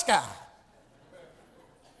them out of the sky.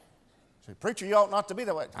 Say, preacher, you ought not to be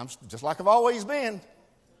that way. I'm just like I've always been.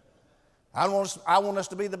 I want us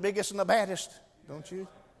to be the biggest and the baddest, don't you?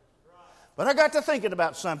 But I got to thinking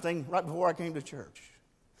about something right before I came to church.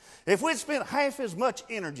 If we'd spent half as much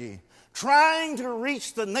energy trying to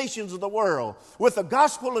reach the nations of the world with the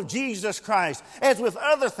gospel of Jesus Christ as with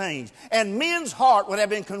other things, and men's heart would have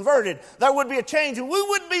been converted, there would be a change, and we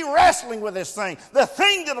wouldn't be wrestling with this thing. The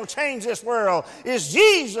thing that will change this world is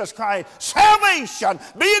Jesus Christ, salvation,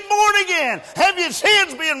 being born again, have your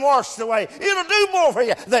sins being washed away. It'll do more for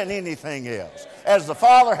you than anything else. As the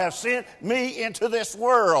Father has sent me into this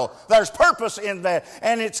world. There's purpose in that,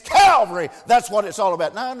 and it's Calvary. That's what it's all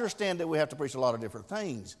about. Now, I understand that we have to preach a lot of different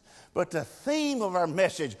things, but the theme of our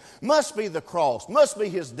message must be the cross, must be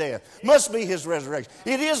his death, must be his resurrection.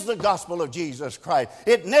 It is the gospel of Jesus Christ.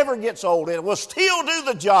 It never gets old. It will still do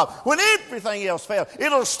the job. When everything else fails,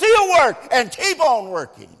 it'll still work and keep on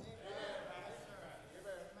working.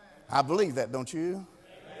 I believe that, don't you?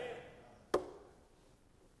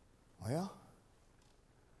 Well,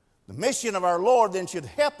 the mission of our Lord then should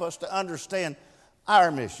help us to understand our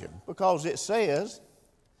mission, because it says,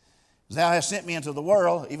 thou hast sent me into the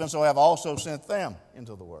world, even so I have also sent them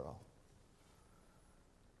into the world.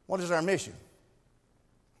 What is our mission?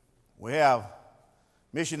 We have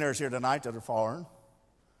missionaries here tonight that are foreign.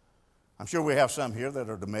 I'm sure we have some here that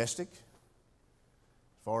are domestic,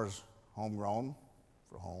 as far as homegrown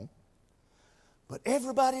for home. But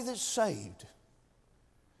everybody that's saved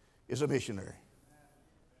is a missionary.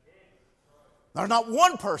 There's not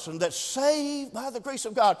one person that's saved by the grace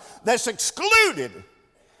of God that's excluded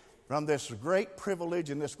from this great privilege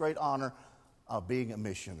and this great honor of being a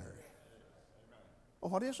missionary. Well,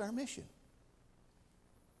 what is our mission?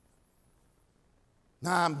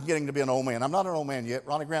 Now, I'm getting to be an old man. I'm not an old man yet.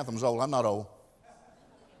 Ronnie Grantham's old. I'm not old.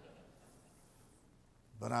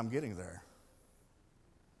 But I'm getting there.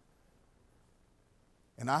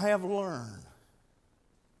 And I have learned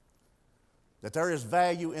that there is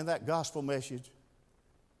value in that gospel message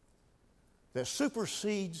that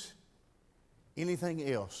supersedes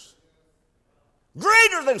anything else.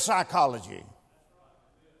 Greater than psychology.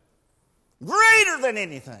 Greater than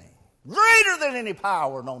anything. Greater than any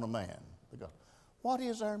power known to man. What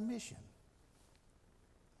is our mission?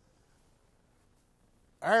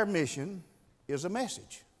 Our mission is a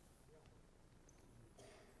message.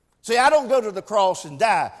 See, I don't go to the cross and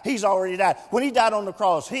die. He's already died. When he died on the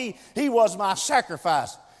cross, he was my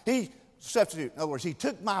sacrifice. He substitute. In other words, he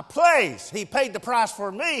took my place. He paid the price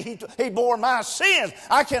for me. He bore my sins.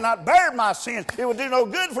 I cannot bear my sins. It would do no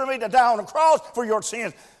good for me to die on the cross for your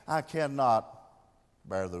sins. I cannot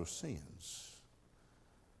bear those sins.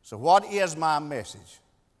 So what is my message?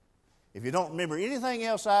 If you don't remember anything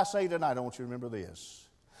else I say tonight, I want you to remember this.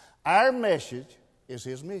 Our message is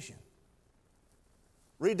his mission.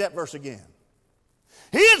 Read that verse again.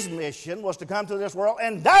 His mission was to come to this world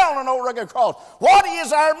and die on an old rugged cross. What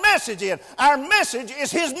is our message in? Our message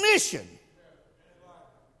is his mission.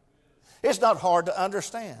 It's not hard to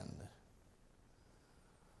understand.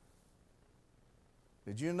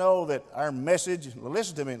 Did you know that our message,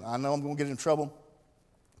 listen to me, I know I'm going to get in trouble.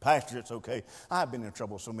 Pastor, it's okay. I've been in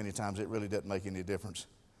trouble so many times it really doesn't make any difference.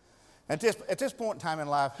 At this point in time in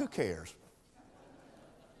life, who cares?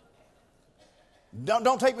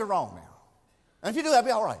 Don't take me wrong now. And if you do, that'll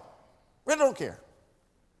be all right. Really don't care.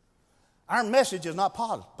 Our message is not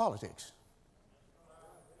politics.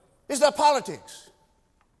 It's not politics.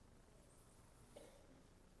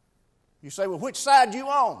 You say, well, which side do you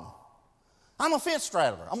on? I'm a fence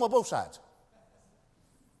straddler. I'm on both sides.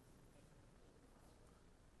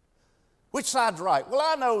 Which side's right? Well,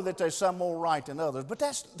 I know that there's some more right than others, but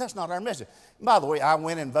that's not our message. By the way, I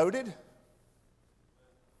went and voted.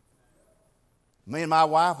 Me and my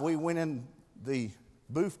wife, we went in the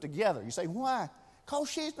booth together. You say, why? Because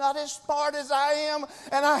she's not as smart as I am,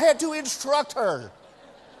 and I had to instruct her.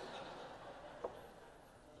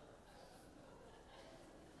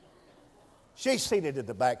 She's seated at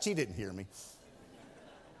the back. She didn't hear me.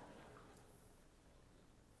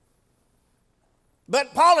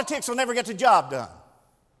 But politics will never get the job done.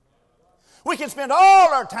 We can spend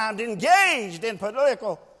all our time engaged in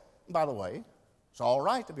political. By the way, it's all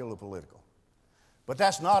right to be a little political. But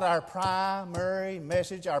that's not our primary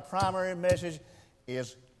message. Our primary message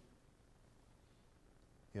is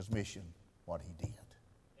his mission, what he did.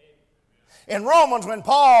 In Romans, when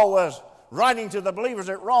Paul was writing to the believers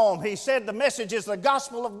at Rome, he said the message is the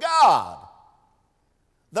gospel of God.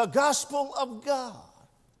 The gospel of God.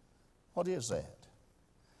 What is that?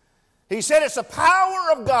 He said it's the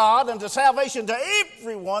power of God unto salvation to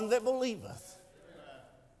everyone that believeth.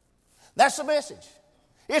 That's the message.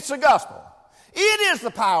 It's the gospel. It is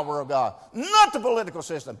the power of God, not the political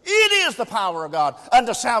system. It is the power of God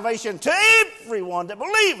unto salvation to everyone that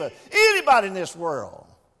believeth. Anybody in this world.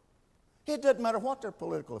 It doesn't matter what their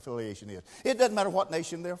political affiliation is. It doesn't matter what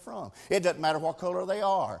nation they're from. It doesn't matter what color they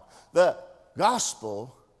are. The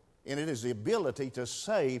gospel, and it is the ability to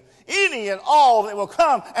save any and all that will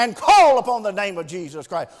come and call upon the name of Jesus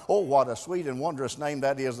Christ. Oh, what a sweet and wondrous name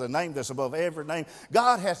that is, the name that's above every name.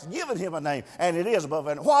 God has given him a name, and it is above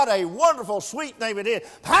it. What a wonderful, sweet name it is.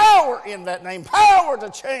 Power in that name, power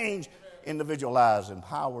to change individual lives, and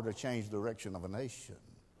power to change the direction of a nation.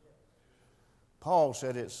 Paul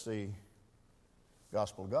said it's the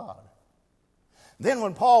gospel of God. Then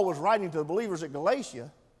when Paul was writing to the believers at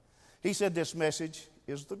Galatia, he said this message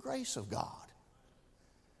is the grace of God.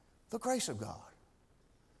 The grace of God.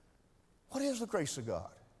 What is the grace of God?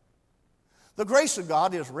 The grace of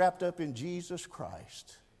God is wrapped up in Jesus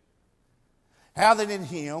Christ. How that in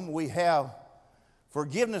him we have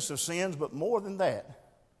forgiveness of sins, but more than that,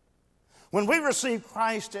 when we receive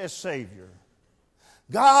Christ as Savior,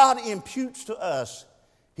 God imputes to us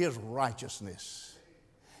his righteousness.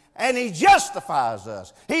 And he justifies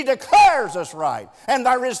us. He declares us right. And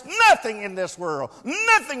there is nothing in this world,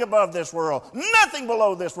 nothing above this world, nothing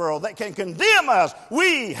below this world that can condemn us.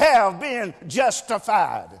 We have been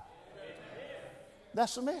justified. Amen.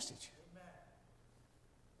 That's the message.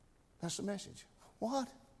 That's the message. What?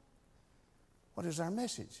 What is our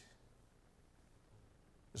message?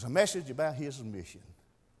 It's a message about his mission.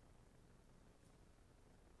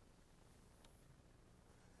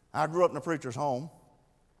 I grew up in a preacher's home.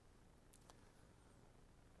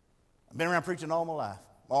 I've been around preaching all my life.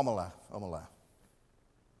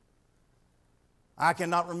 I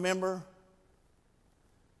cannot remember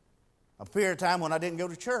a period of time when I didn't go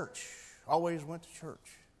to church. Always went to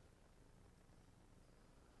church.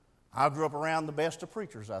 I grew up around the best of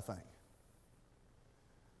preachers, I think.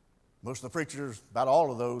 Most of the preachers, about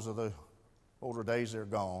all of those of the older days, they're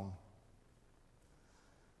gone.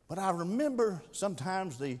 But I remember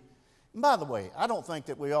sometimes and by the way, I don't think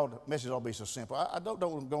that the message ought to be so simple.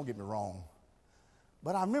 Don't get me wrong.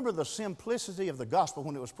 But I remember the simplicity of the gospel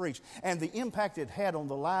when it was preached and the impact it had on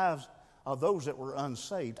the lives of those that were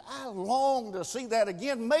unsaved. I long to see that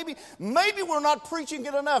again. Maybe we're not preaching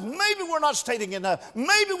it enough. Maybe we're not stating it enough.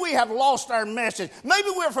 Maybe we have lost our message. Maybe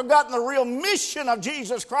we've forgotten the real mission of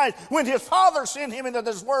Jesus Christ when His Father sent Him into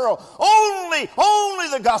this world. Only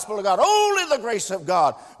the gospel of God, only the grace of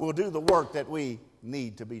God will do the work that we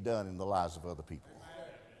need to be done in the lives of other people.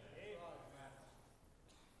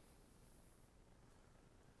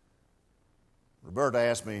 Roberta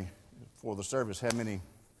asked me before the service how many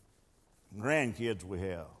grandkids we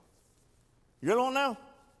have. You don't know?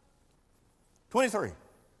 23.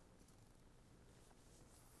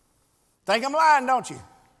 Think I'm lying, don't you?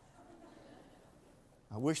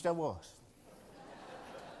 I wished I was.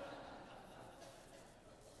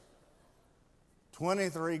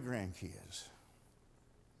 23 grandkids.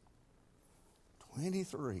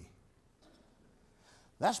 23.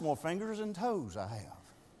 That's more fingers than toes I have.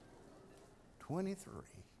 23.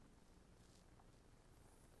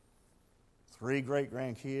 3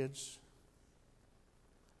 great-grandkids,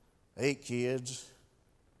 8 kids,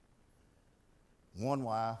 1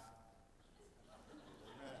 wife,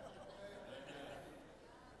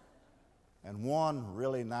 and 1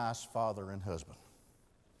 really nice father and husband,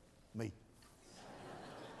 me.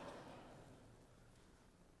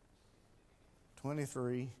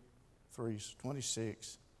 23, 3,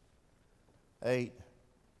 26, 8,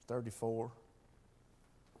 34.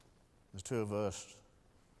 There's 2 of us.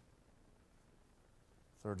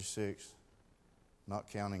 36, not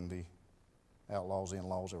counting the outlaws,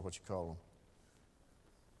 in-laws, or what you call them.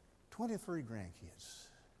 23 grandkids.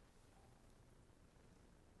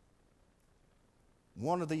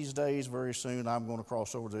 One of these days, very soon, I'm going to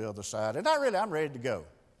cross over to the other side. And I'm ready to go.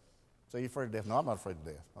 So you're afraid of death? No, I'm not afraid of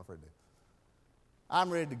death. I'm afraid of death.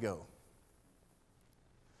 I'm ready to go.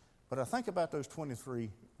 But I think about those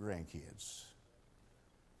 23 grandkids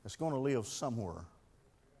that's going to live somewhere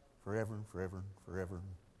forever and forever and forever and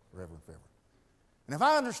forever and forever. And if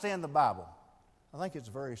I understand the Bible, I think it's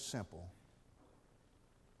very simple.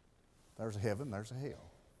 There's a heaven, there's a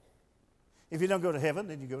hell. If you don't go to heaven,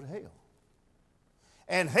 then you go to hell.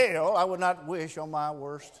 And hell I would not wish on my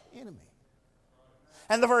worst enemy.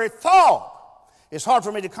 And the very thought is hard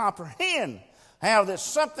for me to comprehend. How that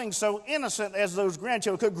something so innocent as those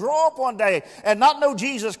grandchildren could grow up one day and not know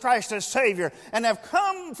Jesus Christ as Savior and have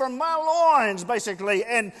come from my loins, basically,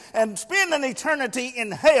 and spend an eternity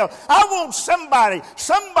in hell. I want somebody,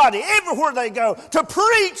 everywhere they go, to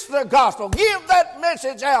preach the gospel, give that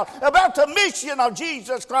message out about the mission of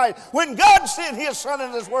Jesus Christ. When God sent His Son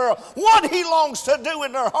in this world, what He longs to do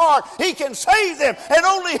in their heart, He can save them, and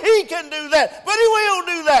only He can do that. But He will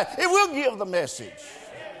do that. He will give the message.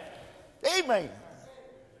 Amen.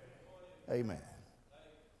 Amen.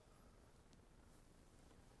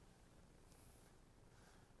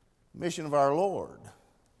 Mission of our Lord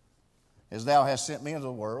is Thou hast sent me into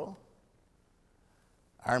the world.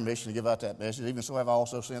 Our mission to give out that message. Even so have I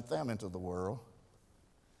also sent them into the world.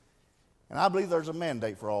 And I believe there's a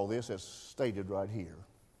mandate for all this that's stated right here.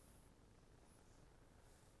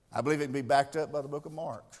 I believe it can be backed up by the book of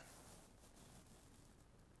Mark.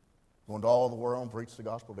 Go into all the world and preach the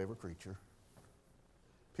gospel to every creature.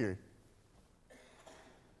 Period.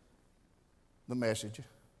 The message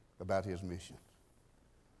about His mission.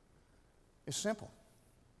 It's simple.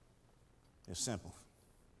 It's simple.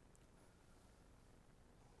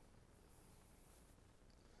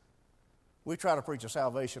 We try to preach a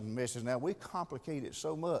salvation message now. We complicate it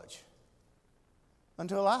so much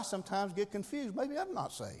until I sometimes get confused. Maybe I'm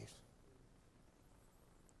not saved.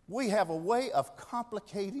 We have a way of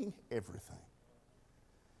complicating everything.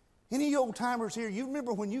 Any old timers here, you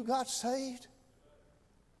remember when you got saved?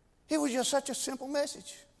 It was just such a simple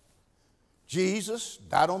message. Jesus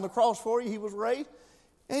died on the cross for you. He was raised.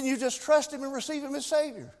 And you just trust Him and receive Him as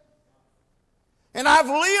Savior. And I've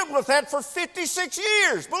lived with that for 56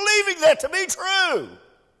 years, believing that to be true.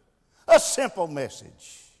 A simple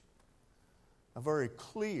message. A very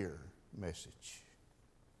clear message.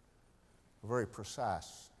 A very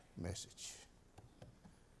precise message.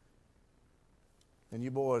 And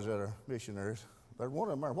you boys that are missionaries, there's one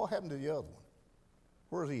of them. What happened to the other one?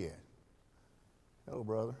 Where's he at? Hello,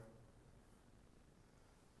 brother.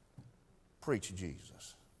 preach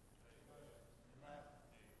Jesus.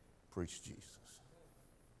 Preach Jesus.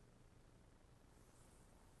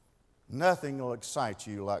 Nothing will excite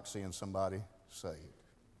you like seeing somebody saved.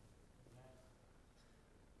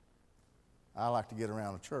 I like to get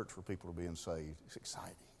around a church where people are being saved. It's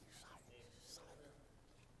exciting.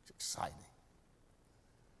 It's exciting.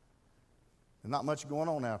 There's not much going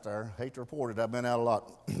on out there. Hate to report it, I've been out a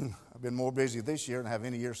lot. I've been more busy this year than I have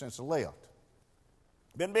any year since I left.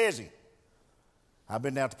 Been busy. I've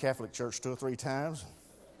been down to Catholic Church 2 or 3 times.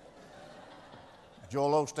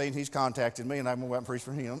 Joel Osteen, he's contacted me, and I'm going to go out and preach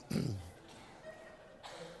for him.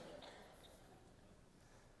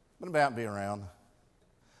 Been about and be around.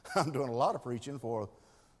 I'm doing a lot of preaching for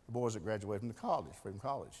the boys that graduated from the college, from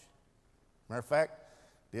college. Matter of fact,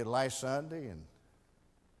 did last Sunday, and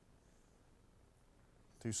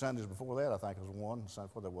 2 Sundays before that, I think it was one. Sunday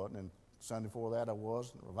before that wasn't, and Sunday before that I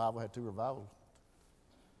was. Revival had 2 revivals.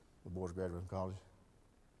 The boys graduated from college.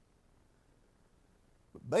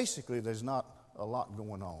 But basically, there's not a lot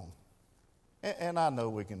going on. And I know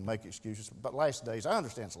we can make excuses, but last days, I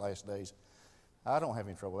understand it's last days. I don't have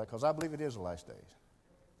any trouble with that because I believe it is the last days.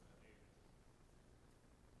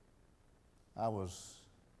 I was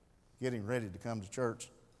getting ready to come to church,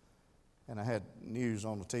 and I had news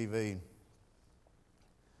on the TV,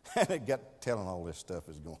 and it got telling all this stuff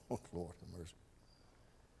is going on. Lord have mercy.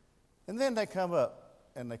 And then they come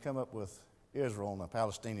up with Israel and the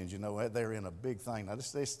Palestinians. You know, they're in a big thing. Now,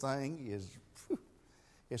 this thing is,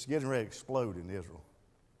 it's getting ready to explode in Israel.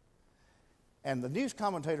 And the news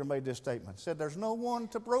commentator made this statement, said, there's no one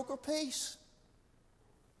to broker peace.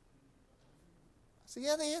 I said,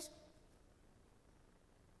 yeah, there is.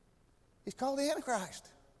 He's called the Antichrist.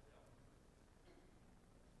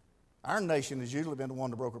 Our nation has usually been the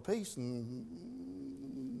one to broker peace,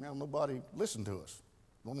 and now nobody listened to us.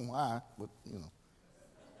 Don't know why, but, you know.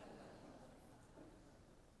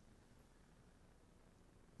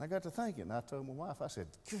 I got to thinking. I told my wife, I said,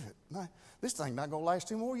 good, this thing not going to last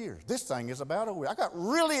 2 more years. This thing is about over. I got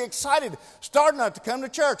really excited, starting out to come to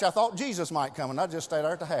church. I thought Jesus might come, and I just stayed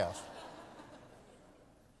there at the house.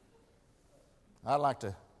 I'd like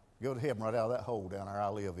to go to heaven right out of that hole down there I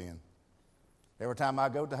live in. Every time I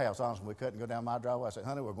go to the house, honestly, we couldn't go down my driveway. I said,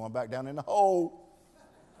 honey, we're going back down in the hole.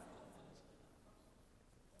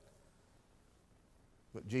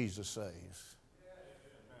 But Jesus saves.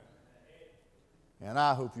 And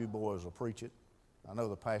I hope you boys will preach it. I know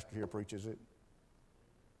the pastor here preaches it.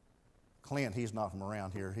 Clint, he's not from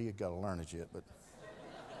around here. He ain't got to learn it yet, but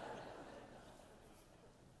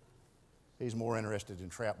he's more interested in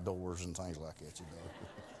trap doors and things like that, you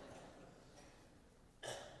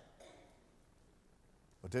know.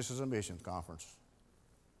 But this is a missions conference,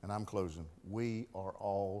 and I'm closing. We are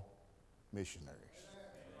all missionaries.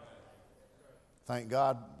 Thank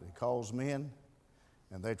God He calls men,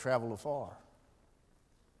 and they travel afar.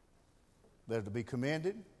 They're to be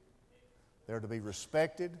commended. They're to be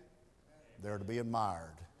respected. They're to be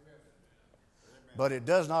admired. But it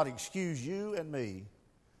does not excuse you and me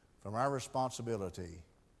from our responsibility.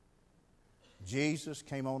 Jesus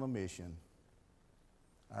came on a mission.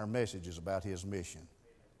 Our message is about His mission.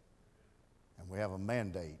 And we have a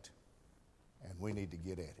mandate, and we need to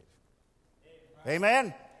get at it.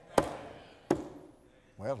 Amen?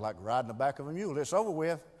 Well, it's like riding the back of a mule. It's over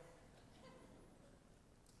with.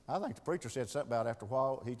 I think the preacher said something about after a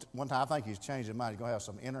while. One time, I think he's changed his mind. He's going to have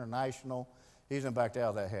some international. He's in back out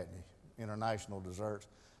of that, hadn't he? International desserts.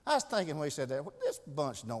 I was thinking when he said that, well, this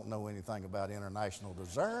bunch don't know anything about international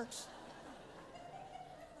desserts.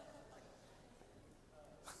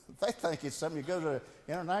 They think it's something you go to an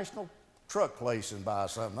international truck place and buy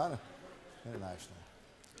something. International.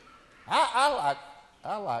 I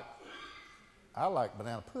like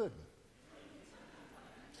banana pudding.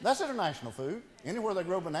 That's international food. Anywhere they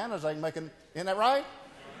grow bananas, they can make it. Isn't that right?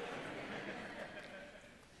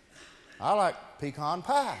 I like pecan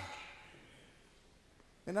pie.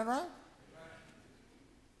 Isn't that right?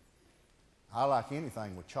 I like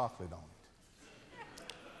anything with chocolate on it.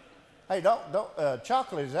 Hey,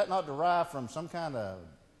 chocolate, is that not derived from some kind of,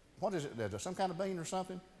 what is it, some kind of bean or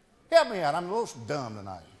something? Help me out, I'm a little dumb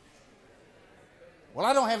tonight. Well,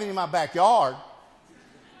 I don't have any in my backyard.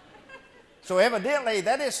 So evidently,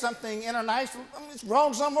 that is something international. I mean, it's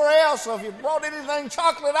grown somewhere else, so if you brought anything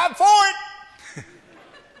chocolate, I'm for it.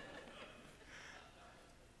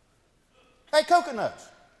 Hey, coconuts.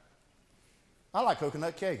 I like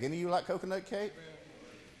coconut cake. Any of you like coconut cake?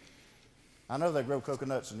 I know they grow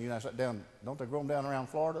coconuts in the United States. Don't they grow them down around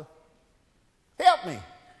Florida? Help me.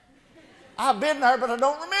 I've been there, but I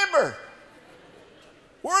don't remember.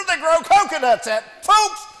 Where do they grow coconuts at?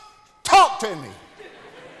 Folks, talk to me.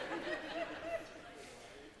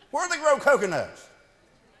 Where do they grow coconuts?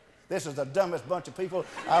 This is the dumbest bunch of people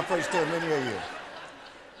I've preached to in many a year.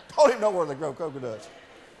 Don't even know where they grow coconuts.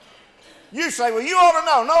 You say, well, you ought to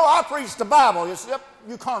know. No, I preach the Bible. It's, yep,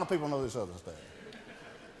 you carnal people know this other stuff.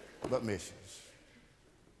 But missions.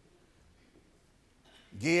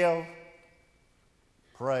 Give,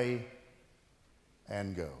 pray,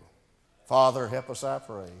 and go. Father, help us, I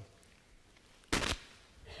pray.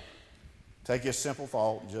 Take this simple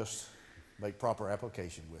thought and just make proper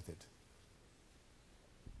application with it.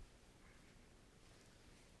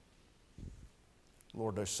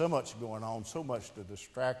 Lord, there's so much going on, so much to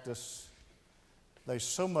distract us. There's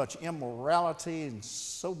so much immorality and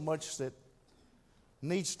so much that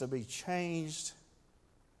needs to be changed.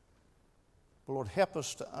 But Lord, help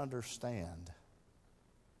us to understand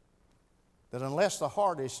that unless the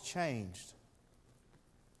heart is changed,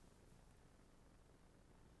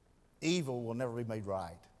 evil will never be made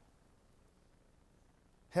right.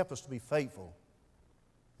 Help us to be faithful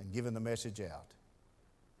in giving the message out.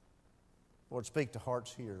 Lord, speak to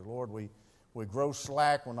hearts here. Lord, we grow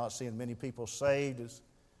slack. We're not seeing many people saved. As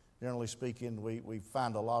generally speaking, we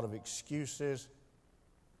find a lot of excuses.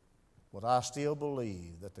 But I still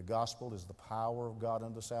believe that the gospel is the power of God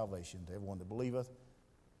unto salvation to everyone that believeth.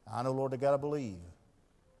 I know, Lord, they got to believe.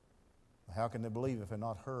 How can they believe if they're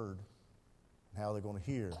not heard? And how are they going to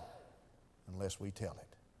hear unless we tell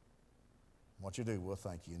it? What you do, we'll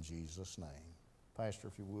thank you in Jesus' name. Pastor,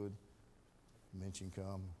 if you would, mention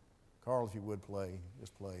come. Carl, if you would play,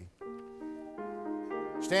 just play.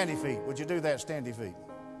 Stand your feet. Would you do that? Stand your feet.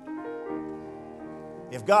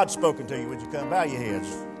 If God's spoken to you, would you come? Bow your heads.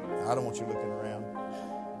 I don't want you looking around.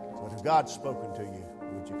 But if God's spoken to you,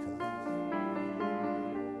 would you come?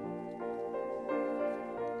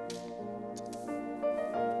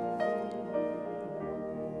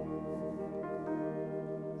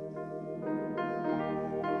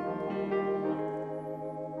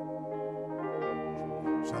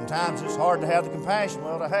 Sometimes it's hard to have the compassion.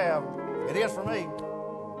 Well, to have. It is for me.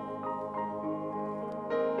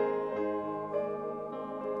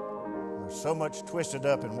 There's so much twisted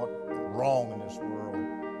up in what's wrong in this world.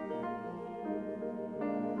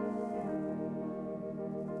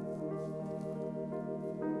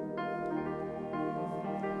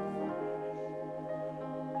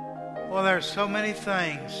 Well, there's so many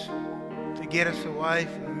things to get us away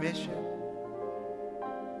from the mission.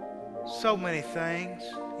 So many things.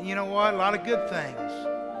 And you know what? A lot of good things.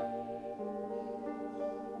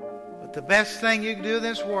 But the best thing you can do in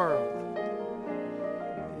this world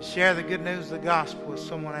is share the good news of the gospel with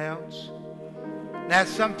someone else. And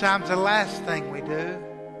that's sometimes the last thing we do.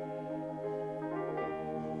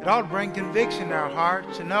 It ought to bring conviction to our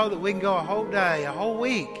hearts to know that we can go a whole day, a whole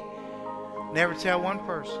week, never tell one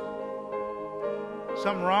person.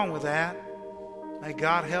 Something wrong with that. May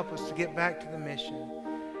God help us to get back to the mission.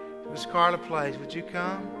 Miss Carla plays. Would you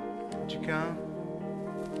come? Would you come?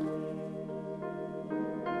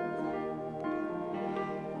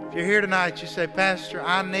 If you're here tonight, you say, Pastor,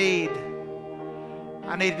 I need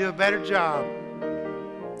to do a better job.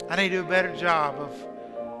 I need to do a better job of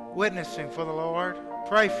witnessing for the Lord.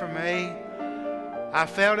 Pray for me. I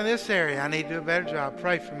failed in this area. I need to do a better job.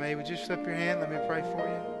 Pray for me. Would you slip your hand? Let me pray for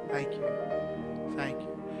you. Thank you. Thank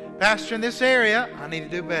you. Pastor, in this area, I need to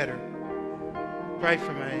do better. Pray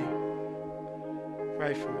for me.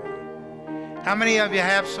 Pray for me. How many of you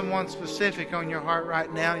have someone specific on your heart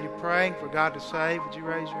right now you're praying for God to save? Would you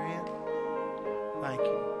raise your hand? Thank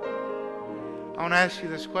you. I want to ask you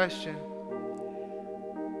this question.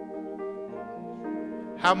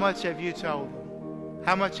 How much have you told them?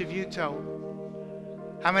 How much have you told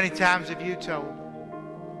them? How many times have you told them?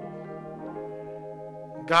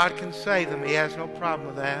 God can save them. He has no problem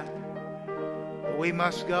with that. But we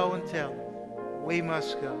must go and tell them. We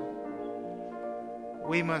must go.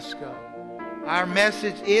 We must go. Our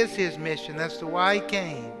message is His mission. That's the why He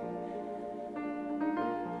came.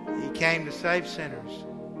 He came to save sinners.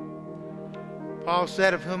 Paul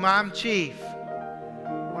said, of whom I'm chief.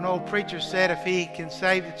 One old preacher said, if he can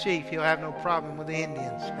save the chief, he'll have no problem with the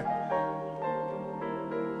Indians.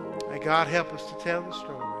 May God help us to tell the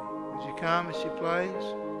story. Would you come as she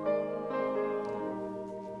plays?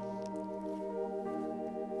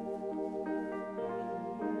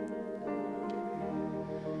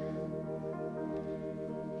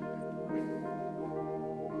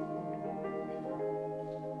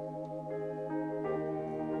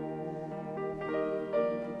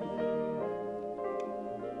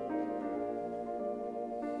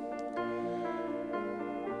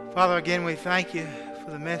 Father, again, we thank you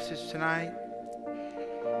for the message tonight.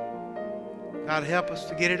 God, help us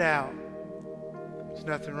to get it out. There's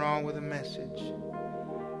nothing wrong with the message.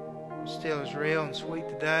 still is real and sweet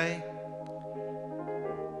today.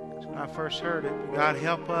 That's when I first heard it. But God,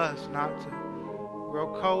 help us not to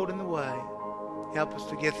grow cold in the way. Help us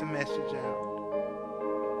to get the message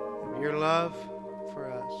out of your love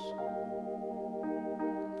for us.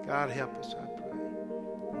 God, help us, I pray.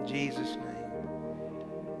 In Jesus' name.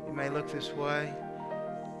 You may look this way.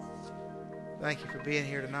 Thank you for being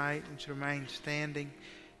here tonight. I want you to remain standing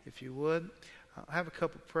if you would. I have a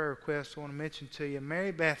couple of prayer requests I want to mention to you.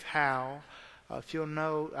 Mary Beth Howell, if you'll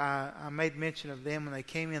know, I made mention of them when they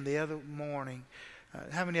came in the other morning.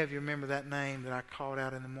 How many of you remember that name that I called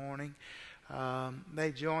out in the morning?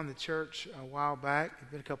 They joined the church a while back.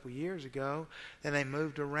 It's been a couple of years ago. Then they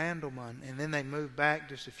moved to Randleman, and then they moved back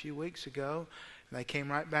just a few weeks ago. And they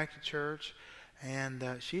came right back to church, and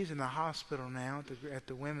she's in the hospital now at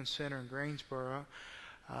the Women's Center in Greensboro.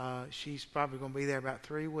 She's probably going to be there about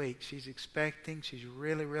 3 weeks. She's expecting. She's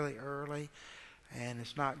really, really early, and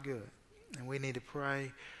it's not good. And we need to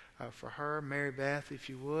pray for her. Mary Beth, if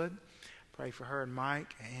you would. Pray for her and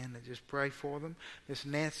Mike, and just pray for them. Miss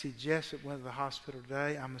Nancy Jessup went to the hospital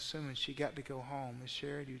today. I'm assuming she got to go home. Miss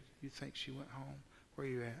Sherry, do you think she went home? Where are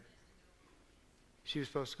you at? She was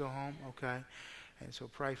supposed to go home? Okay. And so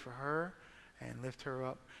pray for her and lift her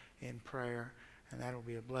up in prayer, and that will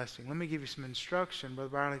be a blessing. Let me give you some instruction.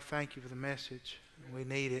 Brother Byerly, thank you for the message. We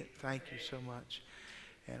need it. Thank you so much.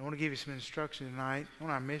 And I want to give you some instruction tonight. I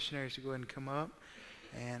want our missionaries to go ahead and come up.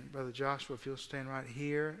 And Brother Joshua, if you'll stand right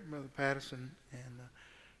here. Brother Patterson and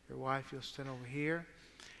your wife, you'll stand over here.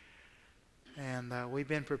 And we've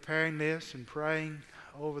been preparing this and praying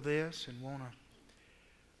over this, and want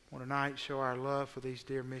to tonight show our love for these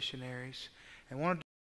dear missionaries. And want to